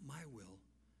 not my will,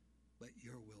 but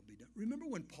your will be done. Remember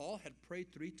when Paul had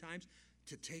prayed 3 times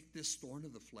to take this thorn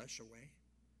of the flesh away?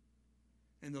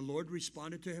 And the Lord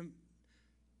responded to him,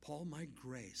 Paul, my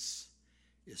grace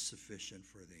is sufficient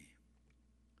for thee.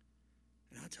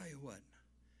 And I'll tell you what,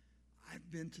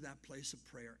 I've been to that place of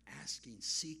prayer, asking,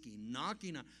 seeking,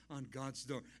 knocking on God's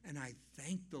door. And I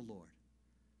thank the Lord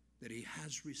that he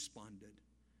has responded.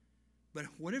 But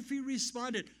what if he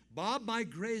responded, Bob, my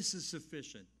grace is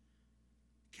sufficient?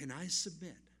 Can I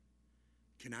submit?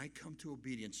 Can I come to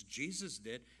obedience? Jesus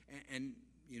did, and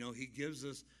he gives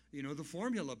us, the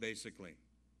formula basically.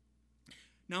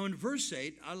 Now in verse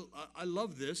 8, I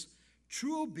love this.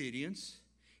 True obedience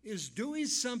is doing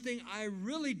something I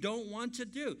really don't want to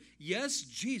do. Yes,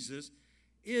 Jesus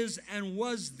is and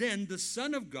was then the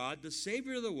Son of God, the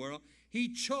Savior of the world.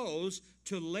 He chose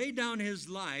to lay down his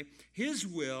life, his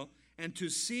will, and to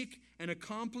seek and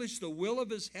accomplish the will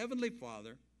of his heavenly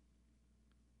Father.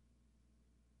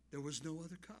 There was no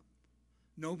other cup.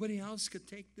 Nobody else could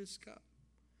take this cup.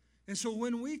 And so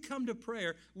when we come to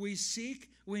prayer, we seek,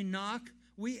 we knock,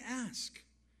 we ask.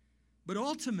 But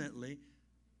ultimately,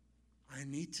 I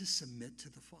need to submit to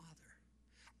the Father.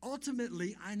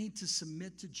 Ultimately, I need to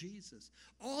submit to Jesus.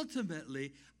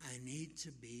 Ultimately, I need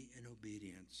to be in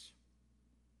obedience.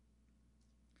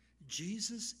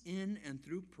 Jesus, in and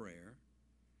through prayer,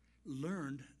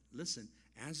 learned, listen,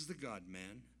 as the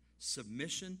God-man,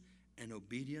 submission and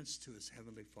obedience to his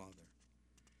heavenly Father.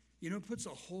 It puts a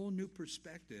whole new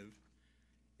perspective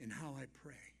in how I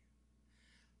pray.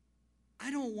 I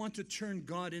don't want to turn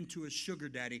God into a sugar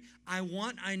daddy. I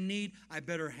want, I need, I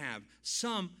better have.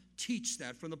 Some teach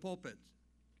that from the pulpit.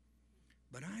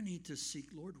 But I need to seek,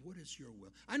 Lord, what is your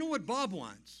will? I know what Bob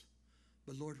wants,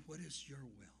 but Lord, what is your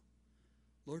will?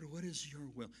 Lord, what is your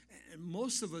will? And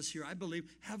most of us here, I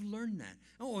believe, have learned that.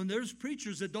 Oh, and there's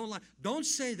preachers that don't like. Don't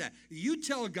say that. You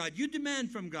tell God. You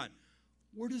demand from God.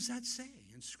 Where does that say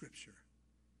in Scripture?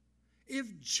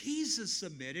 If Jesus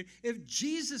submitted, if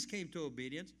Jesus came to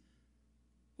obedience,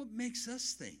 what makes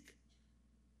us think?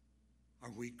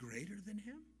 Are we greater than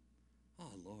him?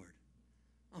 Oh, Lord,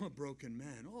 I'm a broken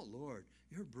man. Oh, Lord,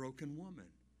 you're a broken woman.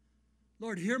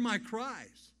 Lord, hear my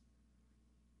cries.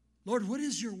 Lord, what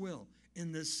is your will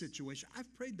in this situation?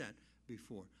 I've prayed that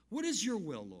before. What is your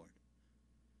will, Lord?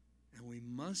 And we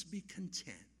must be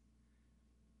content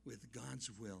with God's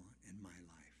will in my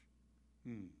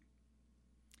life.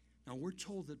 Now, we're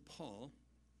told that Paul,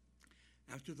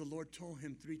 after the Lord told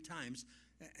him 3 times,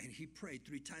 and he prayed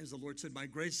 3 times, the Lord said, my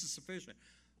grace is sufficient.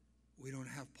 We don't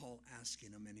have Paul asking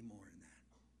him anymore in that.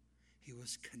 He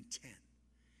was content.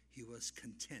 He was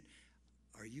content.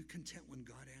 Are you content when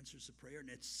God answers a prayer and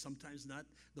it's sometimes not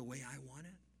the way I want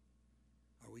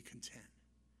it? Are we content?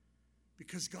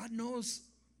 Because God knows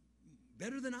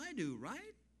better than I do, right?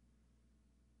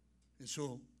 And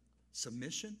so,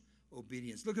 submission,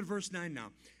 obedience. Look at verse 9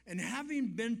 now. And having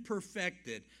been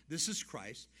perfected, this is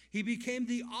Christ, he became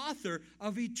the author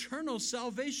of eternal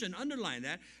salvation. Underline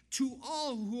that. To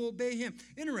all who obey him.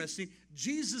 Interesting.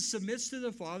 Jesus submits to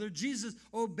the Father. Jesus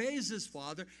obeys his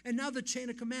Father. And now the chain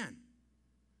of command.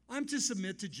 I'm to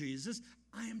submit to Jesus.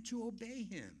 I am to obey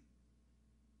him.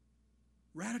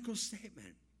 Radical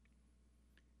statement.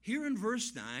 Here in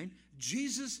verse 9,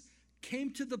 Jesus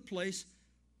came to the place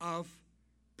of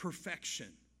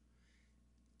perfection.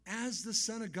 As the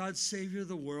Son of God, Savior of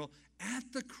the world, at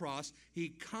the cross, he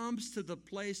comes to the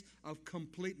place of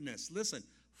completeness. Listen,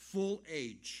 full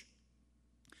age,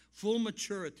 full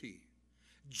maturity.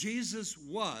 Jesus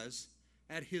was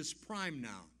at his prime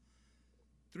now.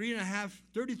 33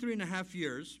 and a half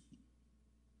years,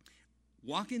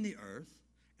 walking the earth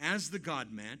as the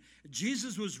God-man.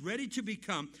 Jesus was ready to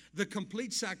become the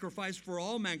complete sacrifice for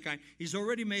all mankind. He's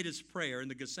already made his prayer in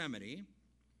the Gethsemane.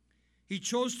 He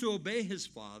chose to obey his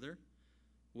Father.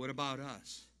 What about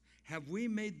us? Have we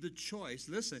made the choice,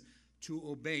 listen, to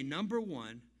obey, number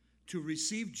one, to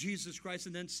receive Jesus Christ,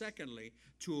 and then secondly,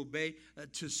 to obey,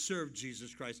 to serve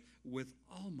Jesus Christ with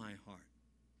all my heart.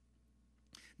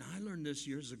 Now, I learned this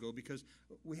years ago because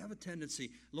we have a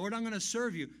tendency, Lord, I'm going to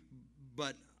serve you,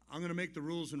 but I'm going to make the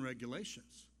rules and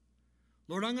regulations.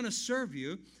 Lord, I'm going to serve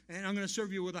you, and I'm going to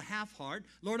serve you with a half heart.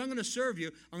 Lord, I'm going to serve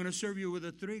you. I'm going to serve you with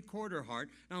a three-quarter heart.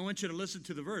 Now, I want you to listen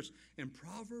to the verse. In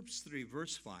Proverbs 3,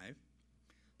 verse 5,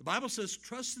 the Bible says,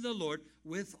 trust in the Lord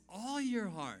with all your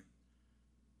heart.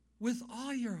 With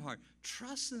all your heart.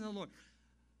 Trust in the Lord.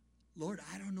 Lord,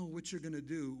 I don't know what you're going to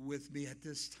do with me at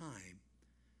this time,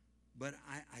 but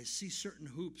I see certain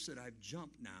hoops that I've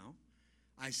jumped now.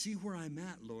 I see where I'm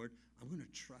at, Lord. I'm going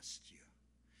to trust you.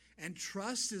 And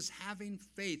trust is having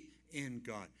faith in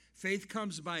God. Faith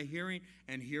comes by hearing,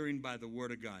 and hearing by the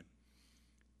word of God.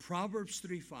 Proverbs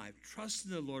 3:5, trust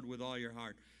in the Lord with all your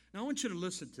heart. Now I want you to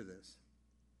listen to this.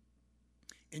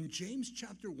 In James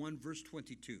chapter 1, verse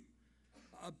 22,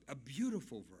 a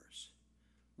beautiful verse.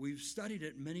 We've studied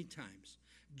it many times.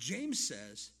 James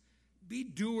says, be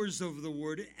doers of the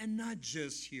word and not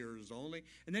just hearers only.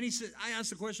 And then he said, I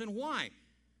asked the question, why?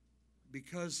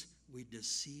 Because we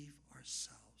deceive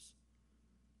ourselves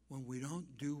when we don't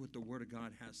do what the Word of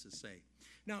God has to say.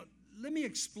 Now, let me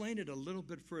explain it a little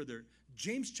bit further.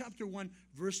 James chapter 1,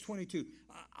 verse 22.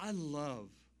 I love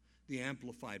the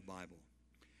Amplified Bible.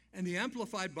 And the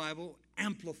Amplified Bible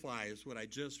amplifies what I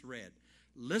just read.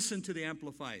 Listen to the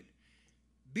Amplified.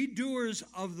 Be doers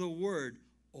of the Word.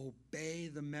 Obey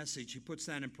the message. He puts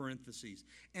that in parentheses.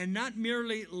 And not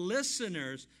merely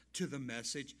listeners to the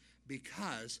message,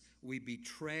 because we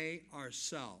betray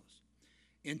ourselves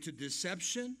into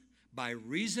deception by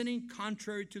reasoning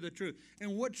contrary to the truth.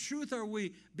 And what truth are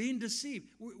we being deceived?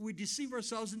 We deceive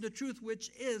ourselves into truth,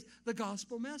 which is the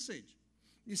gospel message.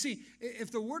 You see,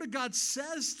 if the Word of God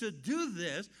says to do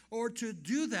this or to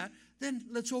do that, then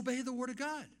let's obey the Word of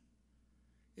God.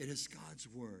 It is God's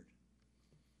Word.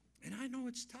 And I know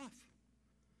it's tough,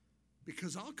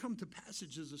 because I'll come to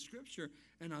passages of Scripture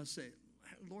and I'll say,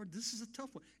 Lord, this is a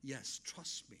tough one. Yes,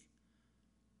 trust me.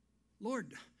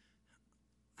 Lord,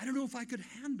 I don't know if I could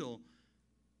handle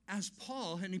as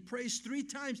Paul, and he prays 3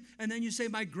 times, and then you say,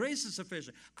 my grace is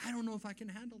sufficient. I don't know if I can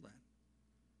handle that.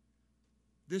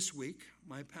 This week,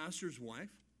 my pastor's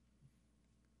wife,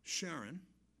 Sharon,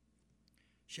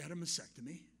 she had a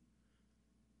mastectomy,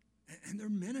 and their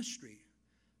ministry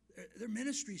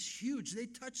is huge. They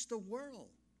touch the world.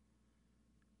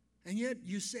 And yet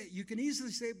you can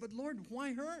easily say, but Lord,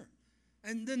 why her?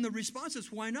 And then the response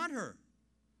is, why not her?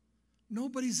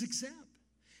 Nobody's exempt.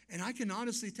 And I can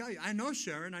honestly tell you, I know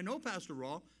Sharon, I know Pastor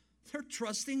Raul, they're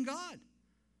trusting God.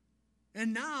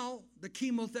 And now the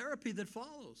chemotherapy that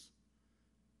follows.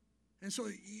 And so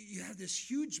you have this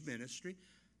huge ministry,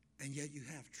 and yet you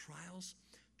have trials,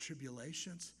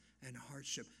 tribulations, and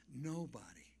hardship.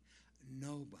 Nobody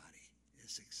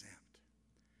is exempt.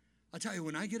 I'll tell you,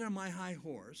 when I get on my high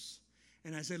horse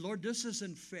and I say, Lord, this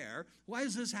isn't fair. Why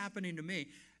is this happening to me?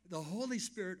 The Holy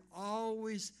Spirit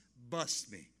always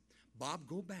busts me. Bob,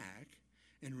 go back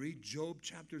and read Job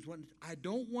chapters 1. I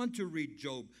don't want to read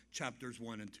Job chapters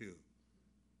 1 and 2.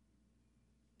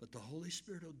 But the Holy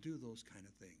Spirit will do those kind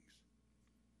of things.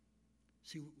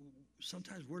 See,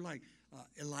 sometimes we're like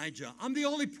Elijah. I'm the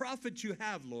only prophet you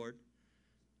have, Lord.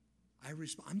 I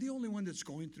respond, I'm the only one that's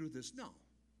going through this. No.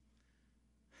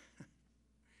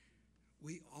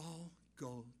 We all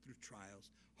go through trials,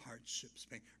 hardships,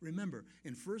 pain. Remember,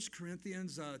 in 1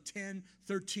 Corinthians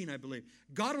 10:13, I believe,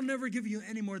 God will never give you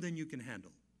any more than you can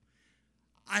handle.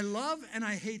 I love and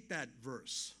I hate that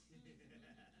verse.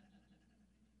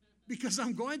 Because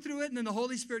I'm going through it, and then the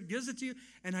Holy Spirit gives it to you,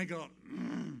 and I go,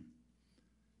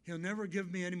 He'll never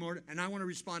give me any more. And I want to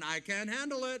respond, I can't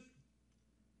handle it.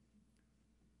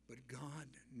 But God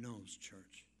knows,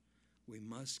 church. We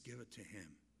must give it to Him.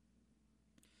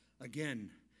 Again,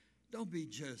 don't be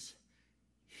just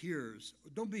hearers.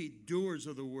 Don't be doers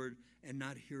of the word and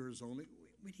not hearers only.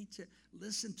 We need to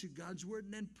listen to God's word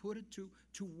and then put it to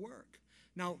work.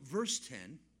 Now, verse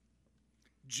 10,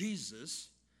 Jesus,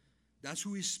 that's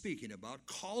who he's speaking about,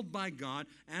 called by God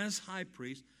as high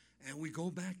priest. And we go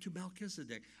back to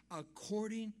Melchizedek,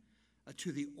 according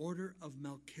to the order of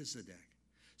Melchizedek.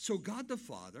 So God the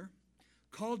Father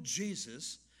called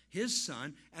Jesus, his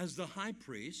son, as the high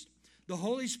priest. The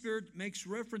Holy Spirit makes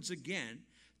reference again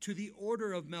to the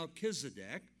order of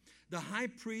Melchizedek. The high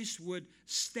priest would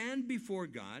stand before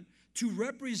God to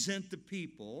represent the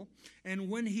people, and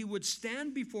when he would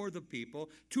stand before the people,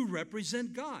 to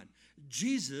represent God.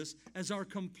 Jesus, as our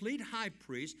complete high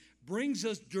priest, brings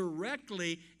us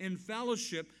directly in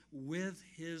fellowship with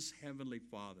his heavenly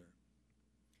Father.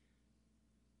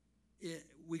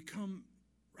 We come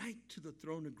right to the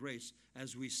throne of grace,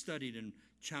 as we studied in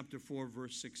chapter 4,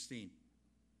 verse 16.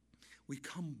 We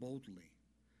come boldly.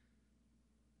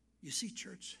 You see,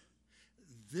 church,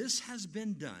 this has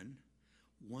been done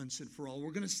once and for all.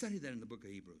 We're going to study that in the book of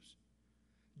Hebrews.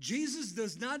 Jesus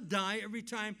does not die every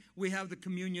time we have the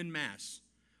communion mass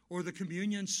or the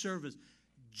communion service.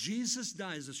 Jesus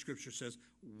dies, the scripture says,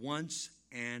 once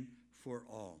and for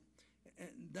all. And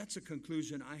that's a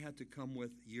conclusion I had to come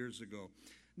with years ago.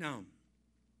 Now,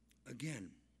 again,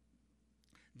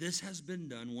 this has been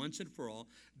done once and for all.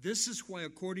 This is why,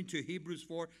 according to Hebrews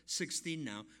 4:16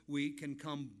 now, we can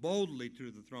come boldly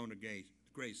through the throne of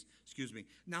grace.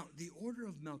 Now, the order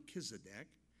of Melchizedek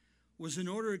was an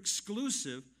order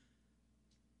exclusive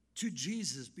to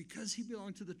Jesus because he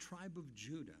belonged to the tribe of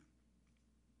Judah,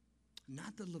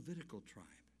 not the Levitical tribe.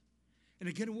 And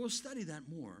again, we'll study that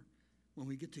more when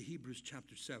we get to Hebrews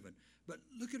chapter 7. But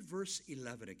look at verse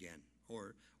 11 again,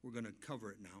 or we're going to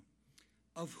cover it now.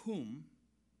 Of whom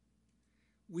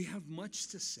we have much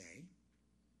to say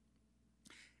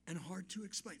and hard to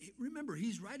explain. Remember,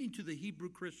 he's writing to the Hebrew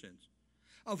Christians.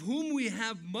 Of whom we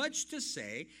have much to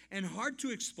say and hard to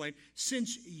explain,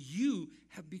 since you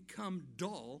have become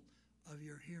dull of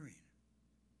your hearing.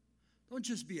 Don't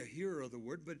just be a hearer of the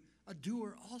word, but a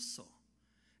doer also.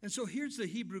 And so here's the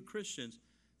Hebrew Christians.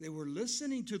 They were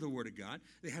listening to the word of God.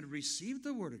 They had received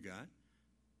the word of God,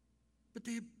 but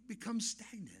they had become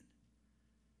stagnant.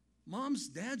 Moms,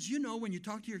 dads, you know when you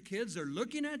talk to your kids, they're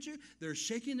looking at you, they're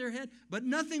shaking their head, but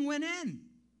nothing went in.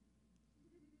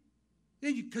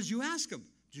 Because you ask them,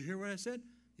 did you hear what I said?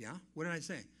 Yeah, what did I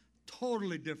say?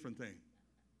 Totally different thing.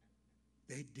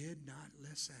 They did not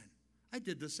listen. I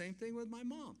did the same thing with my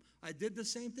mom. I did the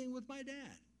same thing with my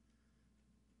dad.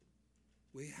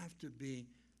 We have to be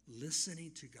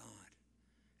listening to God,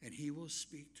 and he will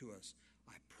speak to us.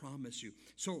 I promise you.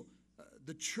 So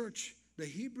the church, the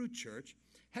Hebrew church,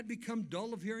 had become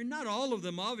dull of hearing. Not all of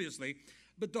them, obviously,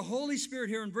 but the Holy Spirit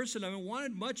here in verse 11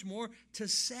 wanted much more to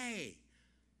say.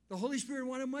 The Holy Spirit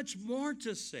wanted much more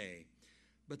to say,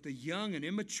 but the young and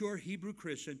immature Hebrew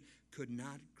Christian could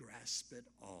not grasp it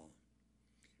all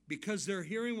because their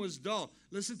hearing was dull.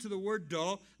 Listen to the word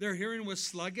dull. Their hearing was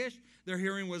sluggish. Their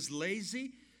hearing was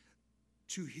lazy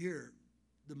to hear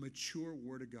the mature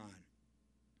word of God.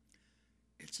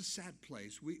 It's a sad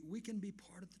place. We can be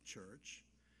part of the church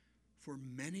for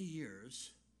many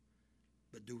years,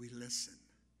 but do we listen?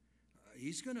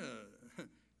 He's going to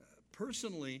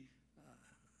personally,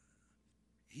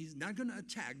 he's not going to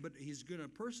attack, but he's going to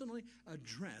personally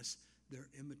address their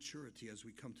immaturity as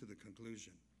we come to the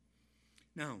conclusion.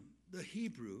 Now, the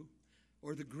Hebrew,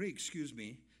 or the Greek,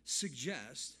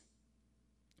 suggests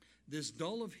this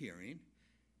dull of hearing.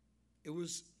 It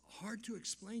was hard to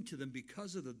explain to them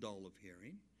because of the dull of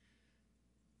hearing.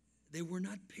 They were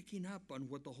not picking up on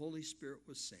what the Holy Spirit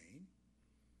was saying.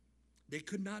 They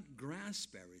could not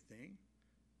grasp everything.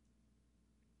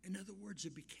 In other words,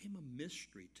 it became a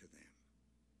mystery to them.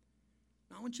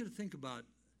 Now, I want you to think about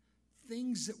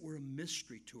things that were a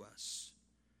mystery to us.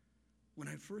 When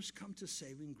I first come to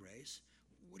saving grace,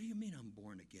 what do you mean I'm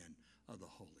born again of the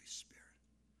Holy Spirit?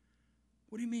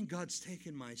 What do you mean God's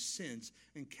taken my sins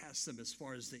and cast them as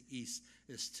far as the east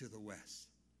is to the west?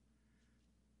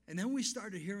 And then we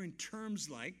started hearing terms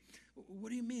like, what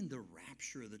do you mean the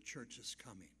rapture of the church is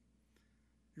coming?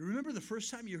 You remember the first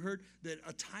time you heard that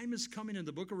a time is coming in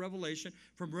the book of Revelation,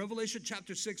 from Revelation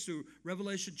chapter 6 to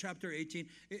Revelation chapter 18,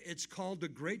 it's called the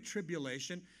Great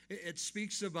Tribulation. It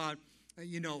speaks about,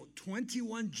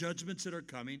 21 judgments that are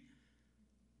coming.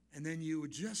 And then you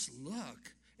would just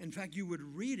look. In fact, you would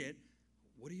read it.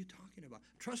 What are you talking about?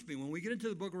 Trust me, when we get into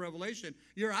the book of Revelation,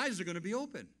 your eyes are going to be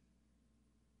open.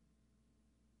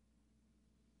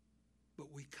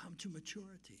 But we come to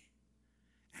maturity,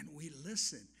 and we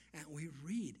listen, and we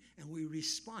read, and we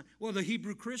respond. Well, the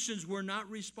Hebrew Christians were not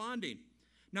responding.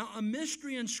 Now, a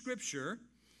mystery in Scripture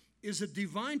is a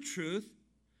divine truth,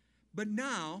 but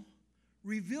now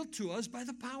revealed to us by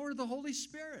the power of the Holy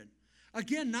Spirit.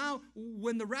 Again, now,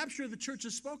 when the rapture of the church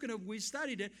is spoken of, we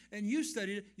studied it, and you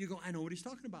studied it, you go, I know what he's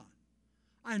talking about.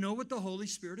 I know what the Holy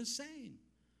Spirit is saying.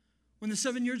 When the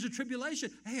 7 years of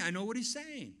tribulation, hey, I know what he's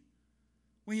saying.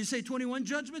 When you say 21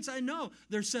 judgments, I know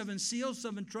there's 7 seals,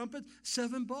 7 trumpets,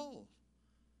 7 bowls.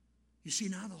 You see,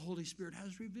 now the Holy Spirit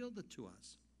has revealed it to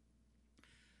us.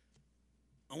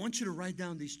 I want you to write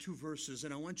down these 2 verses,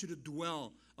 and I want you to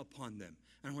dwell upon them.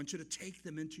 And I want you to take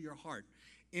them into your heart.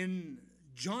 In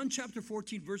John chapter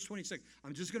 14, verse 26,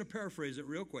 I'm just going to paraphrase it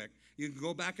real quick. You can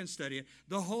go back and study it.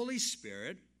 The Holy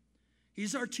Spirit,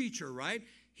 he's our teacher, right?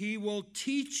 He will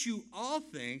teach you all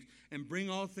things and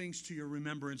bring all things to your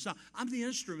remembrance. Now, I'm the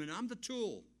instrument. I'm the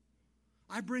tool.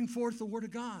 I bring forth the Word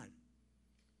of God.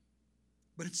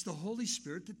 But it's the Holy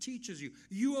Spirit that teaches you.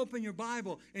 You open your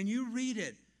Bible and you read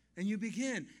it and you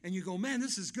begin and you go, man,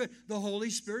 this is good. The Holy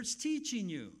Spirit's teaching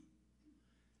you.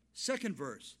 Second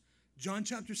verse, John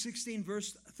chapter 16,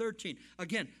 verse 13.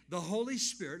 Again, the Holy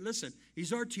Spirit, listen,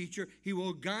 He's our teacher. He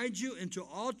will guide you into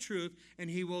all truth, and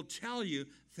He will tell you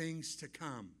things to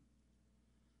come.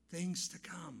 Things to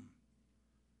come.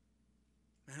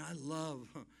 Man, I love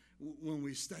when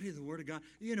we study the Word of God.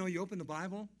 You know, you open the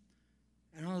Bible,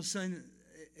 and all of a sudden,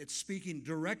 it's speaking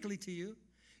directly to you.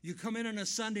 You come in on a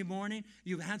Sunday morning,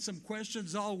 you've had some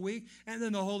questions all week, and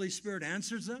then the Holy Spirit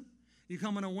answers them. You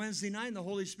come on a Wednesday night, and the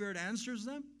Holy Spirit answers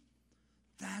them.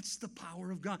 That's the power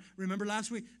of God. Remember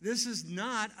last week, this is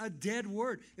not a dead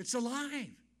word. It's alive.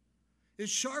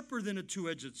 It's sharper than a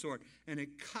two-edged sword, and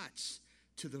it cuts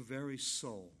to the very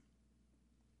soul.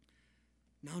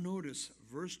 Now notice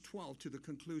verse 12 to the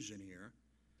conclusion here.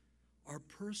 Our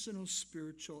personal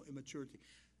spiritual immaturity.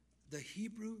 The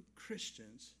Hebrew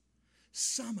Christians,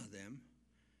 some of them,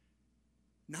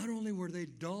 not only were they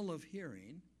dull of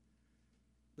hearing,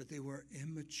 but they were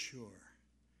immature.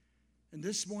 And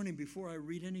this morning, before I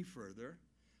read any further,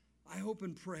 I hope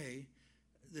and pray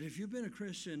that if you've been a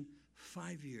Christian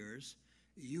 5 years,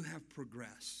 you have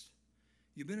progressed.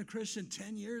 You've been a Christian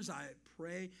 10 years, I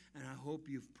pray and I hope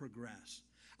you've progressed.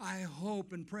 I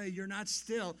hope and pray you're not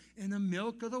still in the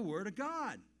milk of the Word of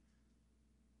God.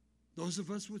 Those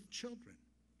of us with children,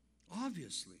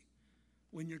 obviously,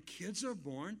 when your kids are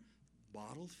born,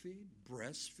 bottle feed,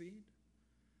 breastfeed,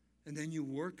 and then you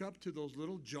work up to those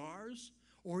little jars,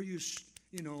 or you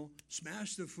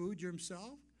smash the food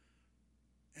yourself.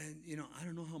 And, I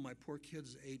don't know how my poor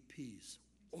kids ate peas.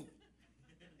 Oh.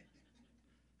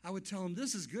 I would tell them,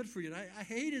 this is good for you. And I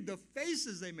hated the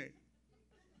faces they made.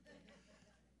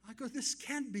 I go, this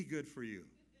can't be good for you.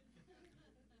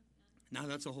 Now,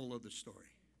 that's a whole other story.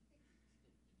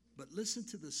 But listen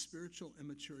to the spiritual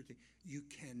immaturity. You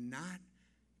cannot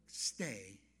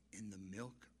stay in the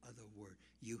milk of the Word.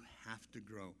 You have to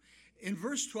grow. In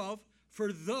verse 12,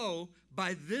 for though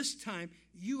by this time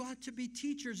you ought to be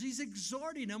teachers, he's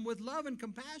exhorting them with love and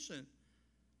compassion.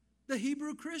 The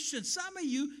Hebrew Christians, some of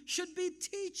you should be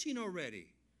teaching already.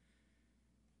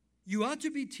 You ought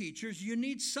to be teachers. You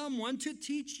need someone to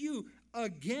teach you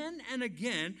again and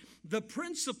again the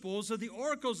principles of the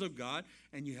oracles of God,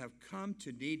 and you have come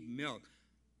to need milk,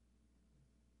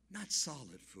 not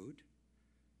solid food.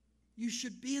 You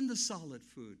should be in the solid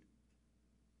food.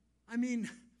 I mean,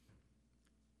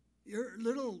 your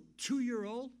little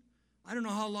 2-year-old, I don't know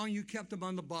how long you kept him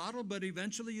on the bottle, but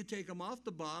eventually you take him off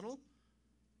the bottle.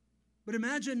 But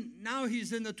imagine now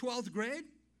he's in the 12th grade,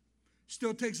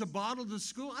 still takes a bottle to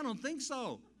school. I don't think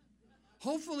so.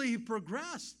 Hopefully he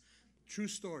progressed. True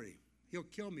story. He'll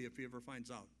kill me if he ever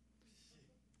finds out.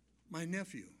 My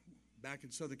nephew, back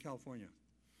in Southern California,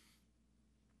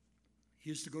 he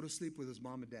used to go to sleep with his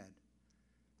mom and dad.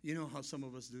 You know how some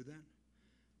of us do that?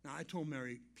 Now, I told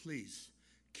Mary, please,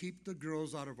 keep the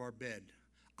girls out of our bed.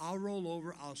 I'll roll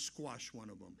over, I'll squash one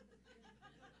of them.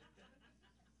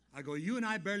 I go, you and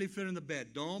I barely fit in the bed.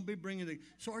 Don't be bringing the...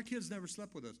 So our kids never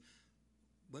slept with us.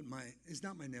 But it's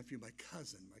not my nephew, my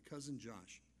cousin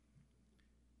Josh.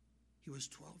 He was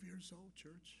 12 years old,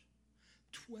 church.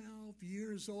 12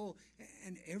 years old.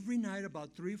 And every night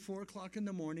about 3, 4 o'clock in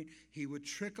the morning, he would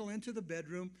trickle into the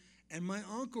bedroom, and my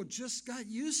uncle just got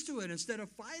used to it. Instead of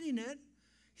fighting it,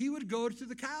 he would go to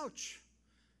the couch,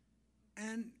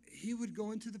 and he would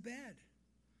go into the bed.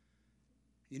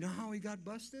 You know how he got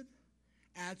busted?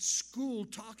 At school,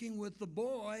 talking with the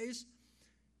boys,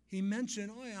 he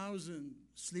mentioned, oh, yeah, I was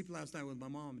asleep last night with my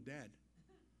mom and dad.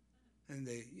 And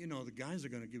the guys are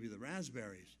going to give you the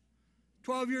raspberries.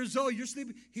 12 years old, you're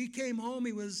sleeping. He came home,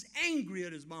 he was angry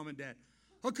at his mom and dad.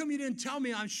 How come you didn't tell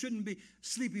me I shouldn't be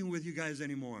sleeping with you guys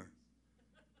anymore?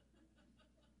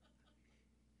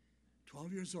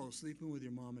 12 years old, sleeping with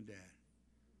your mom and dad.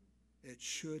 It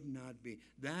should not be.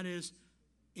 That is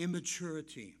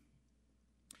immaturity.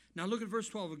 Now look at verse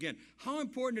 12 again. How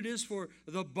important it is for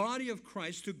the body of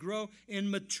Christ to grow in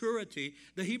maturity.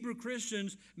 The Hebrew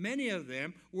Christians, many of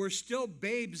them, were still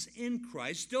babes in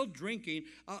Christ, still drinking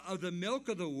of the milk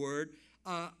of the Word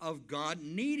of God,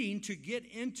 needing to get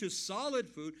into solid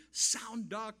food, sound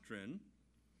doctrine,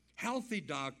 healthy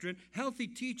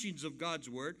teachings of God's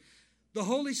Word. The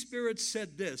Holy Spirit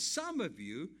said this, some of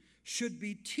you should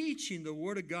be teaching the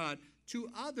Word of God to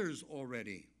others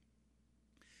already.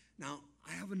 Now,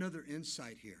 I have another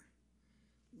insight here.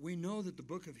 We know that the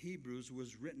book of Hebrews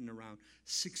was written around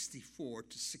 64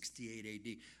 to 68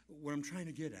 AD. What I'm trying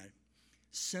to get at,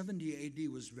 70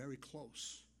 AD was very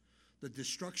close. The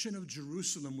destruction of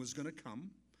Jerusalem was going to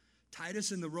come.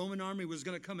 Titus and the Roman army was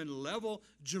going to come and level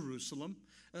Jerusalem.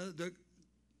 The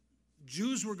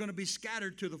Jews were going to be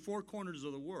scattered to the four corners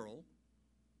of the world.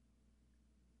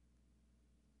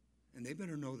 And they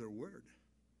better know their word.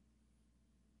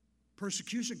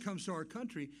 Persecution comes to our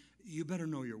country, you better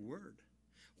know your word.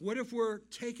 What if we're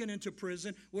taken into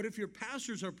prison? What if your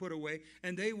pastors are put away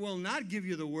and they will not give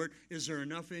you the word? Is there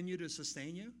enough in you to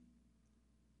sustain you?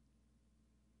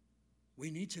 We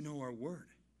need to know our word.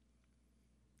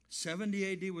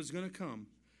 70 AD was going to come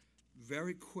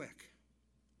very quick.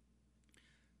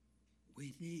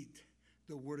 We need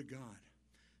the word of God.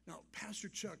 Now, Pastor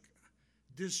Chuck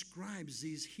describes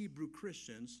these Hebrew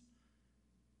Christians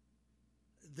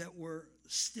that were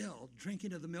still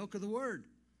drinking of the milk of the word.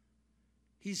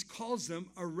 He calls them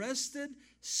arrested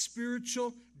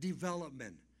spiritual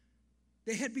development.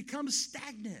 They had become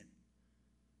stagnant.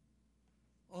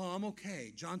 Oh, I'm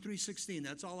okay. John 3:16,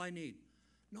 that's all I need.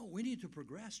 No, we need to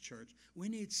progress, church. We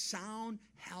need sound,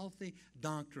 healthy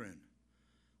doctrine.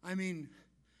 I mean,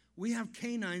 we have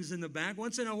canines in the back.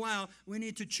 Once in a while, we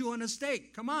need to chew on a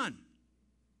steak. Come on.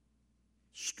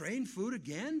 Strained food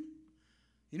again?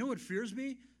 You know what fears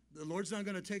me? The Lord's not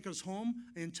going to take us home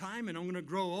in time, and I'm going to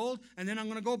grow old, and then I'm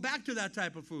going to go back to that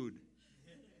type of food.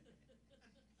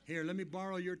 Here, let me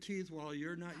borrow your teeth while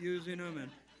you're not using them,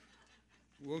 and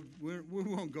we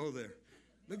won't go there.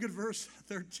 Look at verse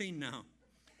 13 now.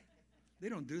 They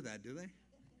don't do that, do they?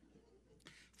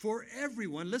 For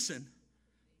everyone, listen,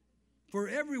 for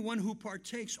everyone who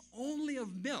partakes only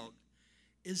of milk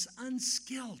is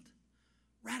unskilled.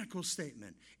 Radical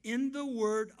statement. In the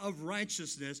word of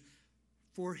righteousness,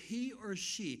 for he or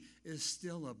she is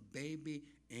still a baby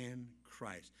in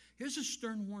Christ. Here's a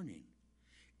stern warning.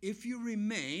 If you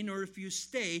remain or if you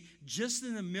stay just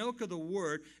in the milk of the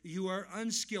word, you are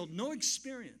unskilled. No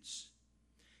experience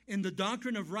in the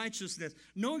doctrine of righteousness.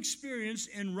 No experience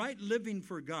in right living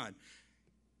for God.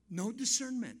 No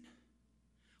discernment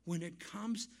when it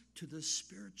comes to the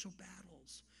spiritual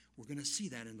battles. We're going to see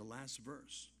that in the last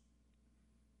verse.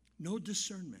 No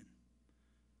discernment.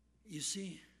 You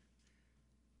see,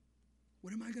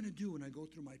 what am I going to do when I go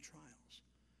through my trials?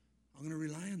 I'm going to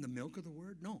rely on the milk of the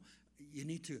word? No, you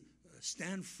need to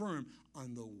stand firm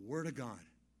on the word of God.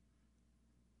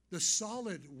 The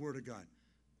solid word of God.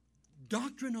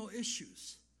 Doctrinal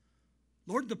issues.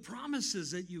 Lord, the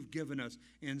promises that you've given us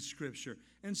in Scripture.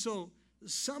 And so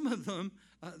some of them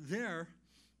there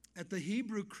at the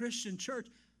Hebrew Christian church,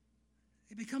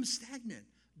 they become stagnant,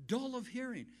 dull of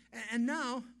hearing, and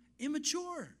now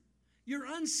immature. You're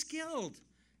unskilled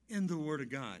in the Word of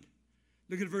God.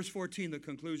 Look at verse 14, the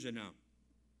conclusion now.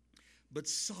 But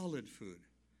solid food.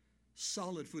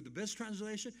 Solid food. The best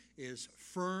translation is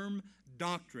firm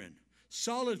doctrine.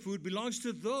 Solid food belongs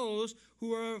to those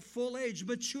who are of full age,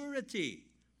 maturity.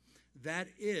 That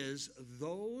is,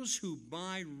 those who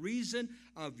by reason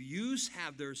of use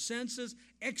have their senses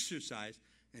exercised.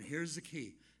 And here's the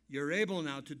key. You're able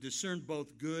now to discern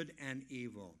both good and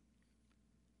evil.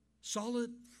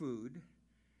 Solid food,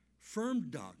 firm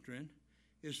doctrine,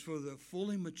 is for the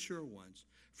fully mature ones,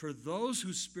 for those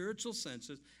whose spiritual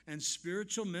senses and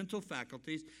spiritual mental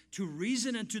faculties to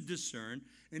reason and to discern.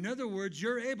 In other words,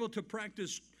 you're able to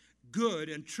practice good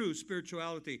and true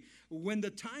spirituality. When the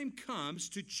time comes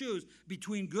to choose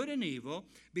between good and evil,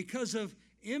 because of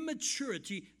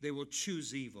immaturity, they will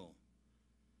choose evil.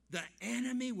 The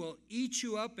enemy will eat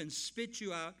you up and spit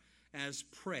you out as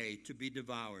prey to be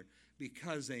devoured,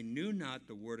 because they knew not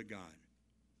the word of God.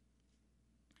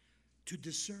 To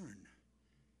discern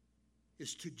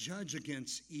is to judge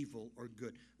against evil or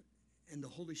good. And the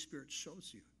Holy Spirit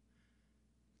shows you.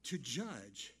 To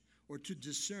judge or to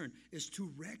discern is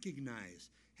to recognize,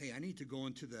 hey, I need to go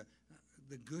into the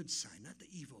good side, not the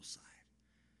evil side.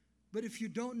 But if you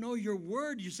don't know your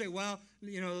word, you say, well,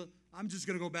 I'm just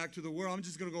going to go back to the world. I'm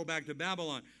just going to go back to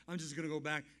Babylon. I'm just going to go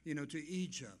back, to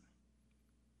Egypt.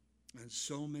 And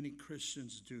so many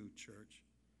Christians do, church.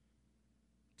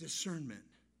 Discernment.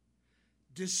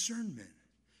 Discernment.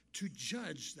 To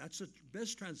judge, that's the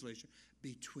best translation,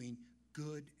 between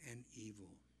good and evil.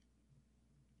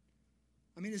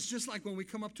 I mean, it's just like when we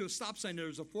come up to a stop sign,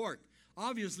 there's a fork.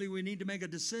 Obviously, we need to make a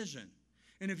decision.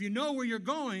 And if you know where you're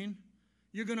going,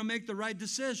 you're going to make the right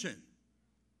decision.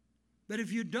 But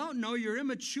if you don't know, you're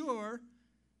immature,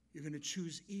 you're going to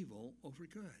choose evil over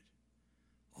good.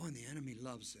 Oh, and the enemy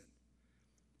loves it.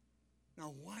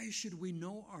 Now, why should we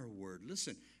know our word?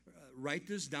 Listen, write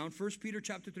this down. 1 Peter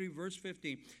chapter 3, verse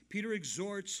 15. Peter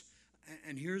exhorts,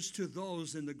 and here's to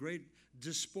those in the great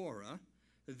diaspora.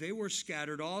 They were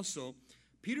scattered also,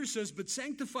 Peter says, but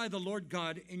sanctify the Lord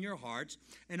God in your hearts,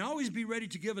 and always be ready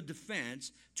to give a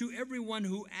defense to everyone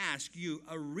who asks you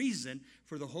a reason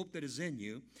for the hope that is in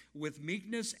you, with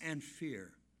meekness and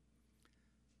fear.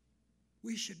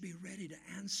 We should be ready to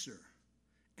answer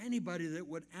anybody that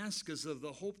would ask us of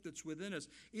the hope that's within us.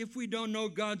 If we don't know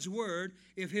God's word,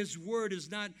 if his word is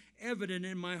not evident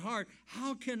in my heart,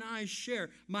 how can I share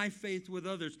my faith with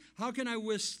others? How can I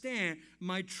withstand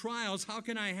my trials? How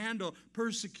can I handle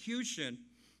persecution?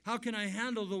 How can I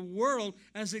handle the world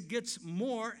as it gets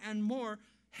more and more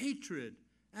hatred,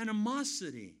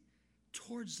 animosity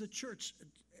towards the church?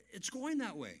 It's going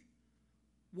that way.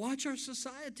 Watch our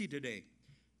society today.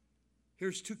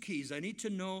 Here's 2 keys. I need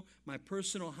to know my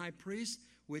personal high priest,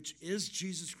 which is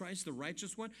Jesus Christ, the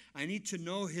righteous one. I need to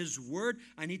know his word.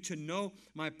 I need to know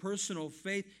my personal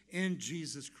faith in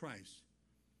Jesus Christ.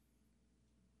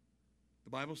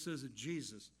 The Bible says that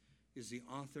Jesus is the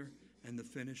author and the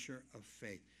finisher of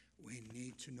faith. We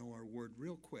need to know our word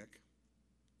real quick.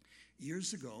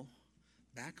 Years ago,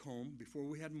 back home, before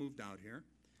we had moved out here,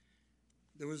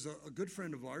 there was a good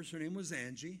friend of ours. Her name was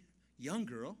Angie, young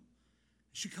girl.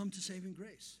 She come to saving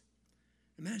grace.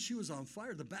 And man, she was on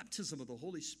fire. The baptism of the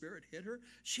Holy Spirit hit her.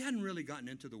 She hadn't really gotten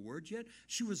into the word yet.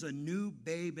 She was a new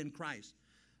babe in Christ.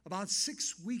 About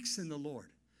 6 weeks in the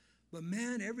Lord. But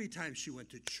man, every time she went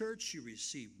to church, she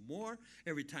received more.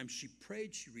 Every time she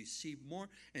prayed, she received more.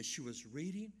 And she was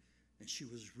reading, and she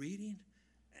was reading.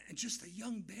 And just a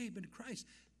young babe in Christ.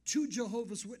 2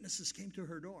 Jehovah's Witnesses came to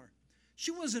her door.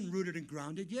 She wasn't rooted and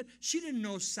grounded yet. She didn't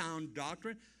know sound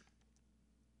doctrine.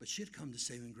 But she had come to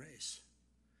saving grace.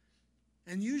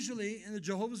 And usually in the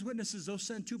Jehovah's Witnesses, they'll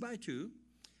send 2 by 2.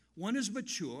 One is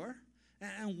mature,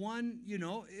 and one,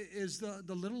 is the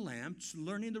little lamb,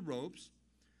 learning the ropes.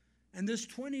 And this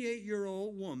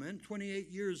 28-year-old woman, 28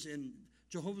 years in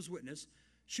Jehovah's Witness,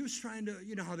 she was trying to,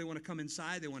 how they want to come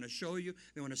inside, they want to show you,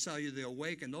 they want to sell you the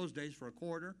awake in those days for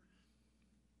 $0.25.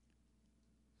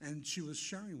 And she was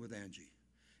sharing with Angie.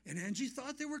 And Angie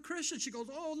thought they were Christians. She goes,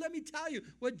 oh, let me tell you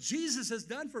what Jesus has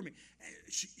done for me.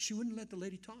 She wouldn't let the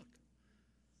lady talk.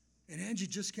 And Angie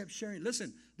just kept sharing.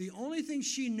 Listen, the only thing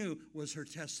she knew was her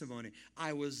testimony.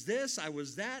 I was this, I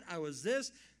was that, I was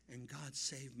this, and God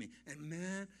saved me. And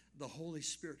man, the Holy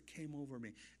Spirit came over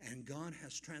me. And God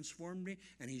has transformed me,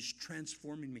 and he's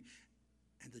transforming me.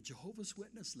 And the Jehovah's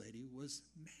Witness lady was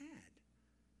mad.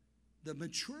 The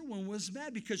mature one was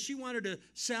mad because she wanted to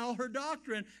sell her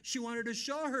doctrine. She wanted to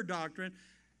show her doctrine.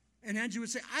 And Angie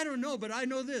would say, I don't know, but I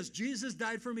know this. Jesus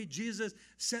died for me. Jesus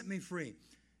set me free.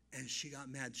 And she got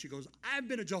mad. She goes, I've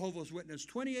been a Jehovah's Witness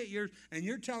 28 years, and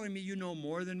you're telling me you know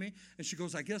more than me? And she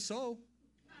goes, I guess so.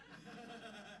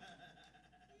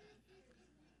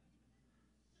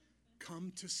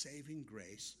 Come to saving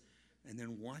grace, and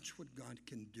then watch what God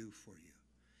can do for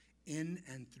you, in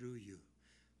and through you.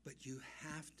 But you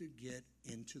have to get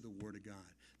into the Word of God.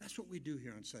 That's what we do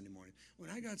here on Sunday morning.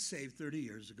 When I got saved 30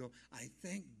 years ago, I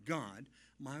thank God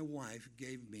my wife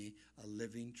gave me a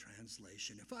living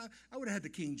translation. If I would have had the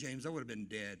King James, I would have been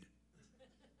dead.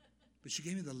 But she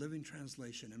gave me the living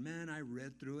translation. And man, I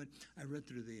read through it. I read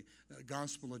through the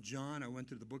Gospel of John. I went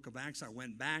through the book of Acts. I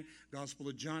went back, Gospel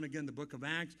of John again, the book of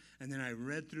Acts. And then I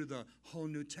read through the whole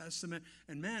New Testament.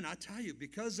 And man, I tell you,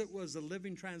 because it was a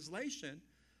living translation,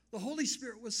 the Holy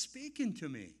Spirit was speaking to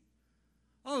me.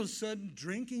 All of a sudden,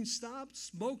 drinking stopped,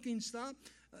 smoking stopped,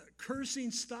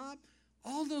 cursing stopped,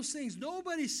 all those things.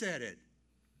 Nobody said it,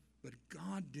 but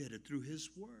God did it through his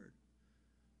word.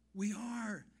 We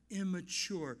are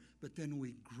immature, but then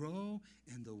we grow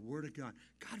in the Word of God.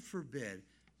 God forbid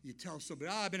you tell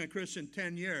somebody, I've been a Christian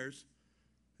 10 years,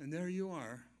 and there you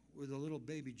are with a little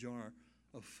baby jar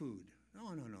of food.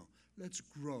 No. Let's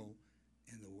grow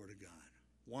in the Word of God.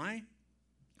 Why?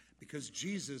 Because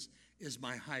Jesus is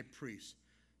my high priest.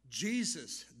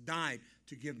 Jesus died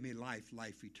to give me life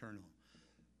eternal.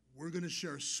 We're going to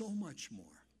share so much more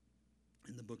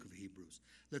in the book of Hebrews.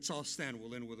 Let's all stand.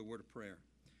 We'll end with a word of prayer.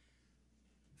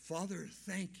 Father,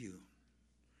 thank you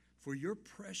for your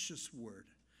precious word.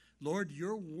 Lord,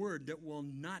 your word that will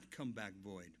not come back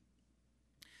void.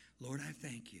 Lord, I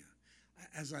thank you.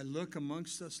 As I look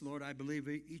amongst us, Lord, I believe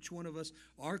each one of us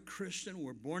are Christian.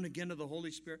 We're born again of the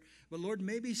Holy Spirit. But Lord,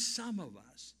 maybe some of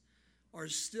us are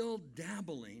still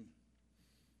dabbling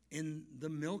in the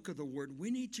milk of the word. We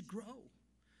need to grow.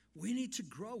 We need to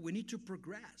grow. We need to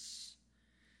progress.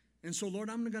 And so, Lord,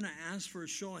 I'm going to ask for a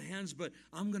show of hands, but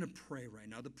I'm going to pray right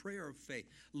now, the prayer of faith.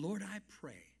 Lord, I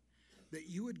pray that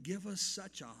you would give us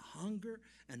such a hunger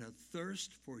and a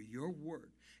thirst for your word.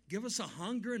 Give us a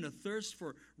hunger and a thirst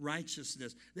for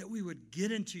righteousness, that we would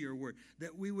get into your word,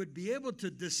 that we would be able to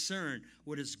discern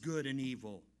what is good and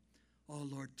evil. Oh,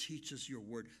 Lord, teach us your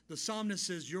word. The psalmist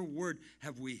says, your word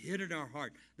have we hid in our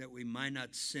heart that we might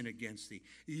not sin against thee.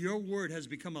 Your word has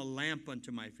become a lamp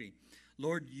unto my feet.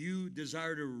 Lord, you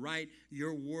desire to write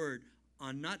your word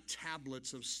on not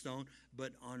tablets of stone,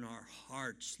 but on our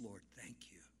hearts, Lord.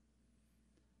 Thank you.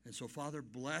 And so, Father,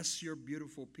 bless your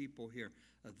beautiful people here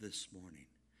this morning.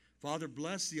 Father,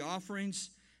 bless the offerings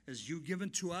as you've given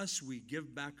to us. We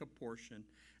give back a portion,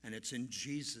 and it's in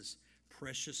Jesus'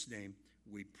 precious name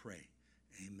we pray.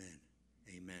 Amen.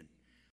 Amen.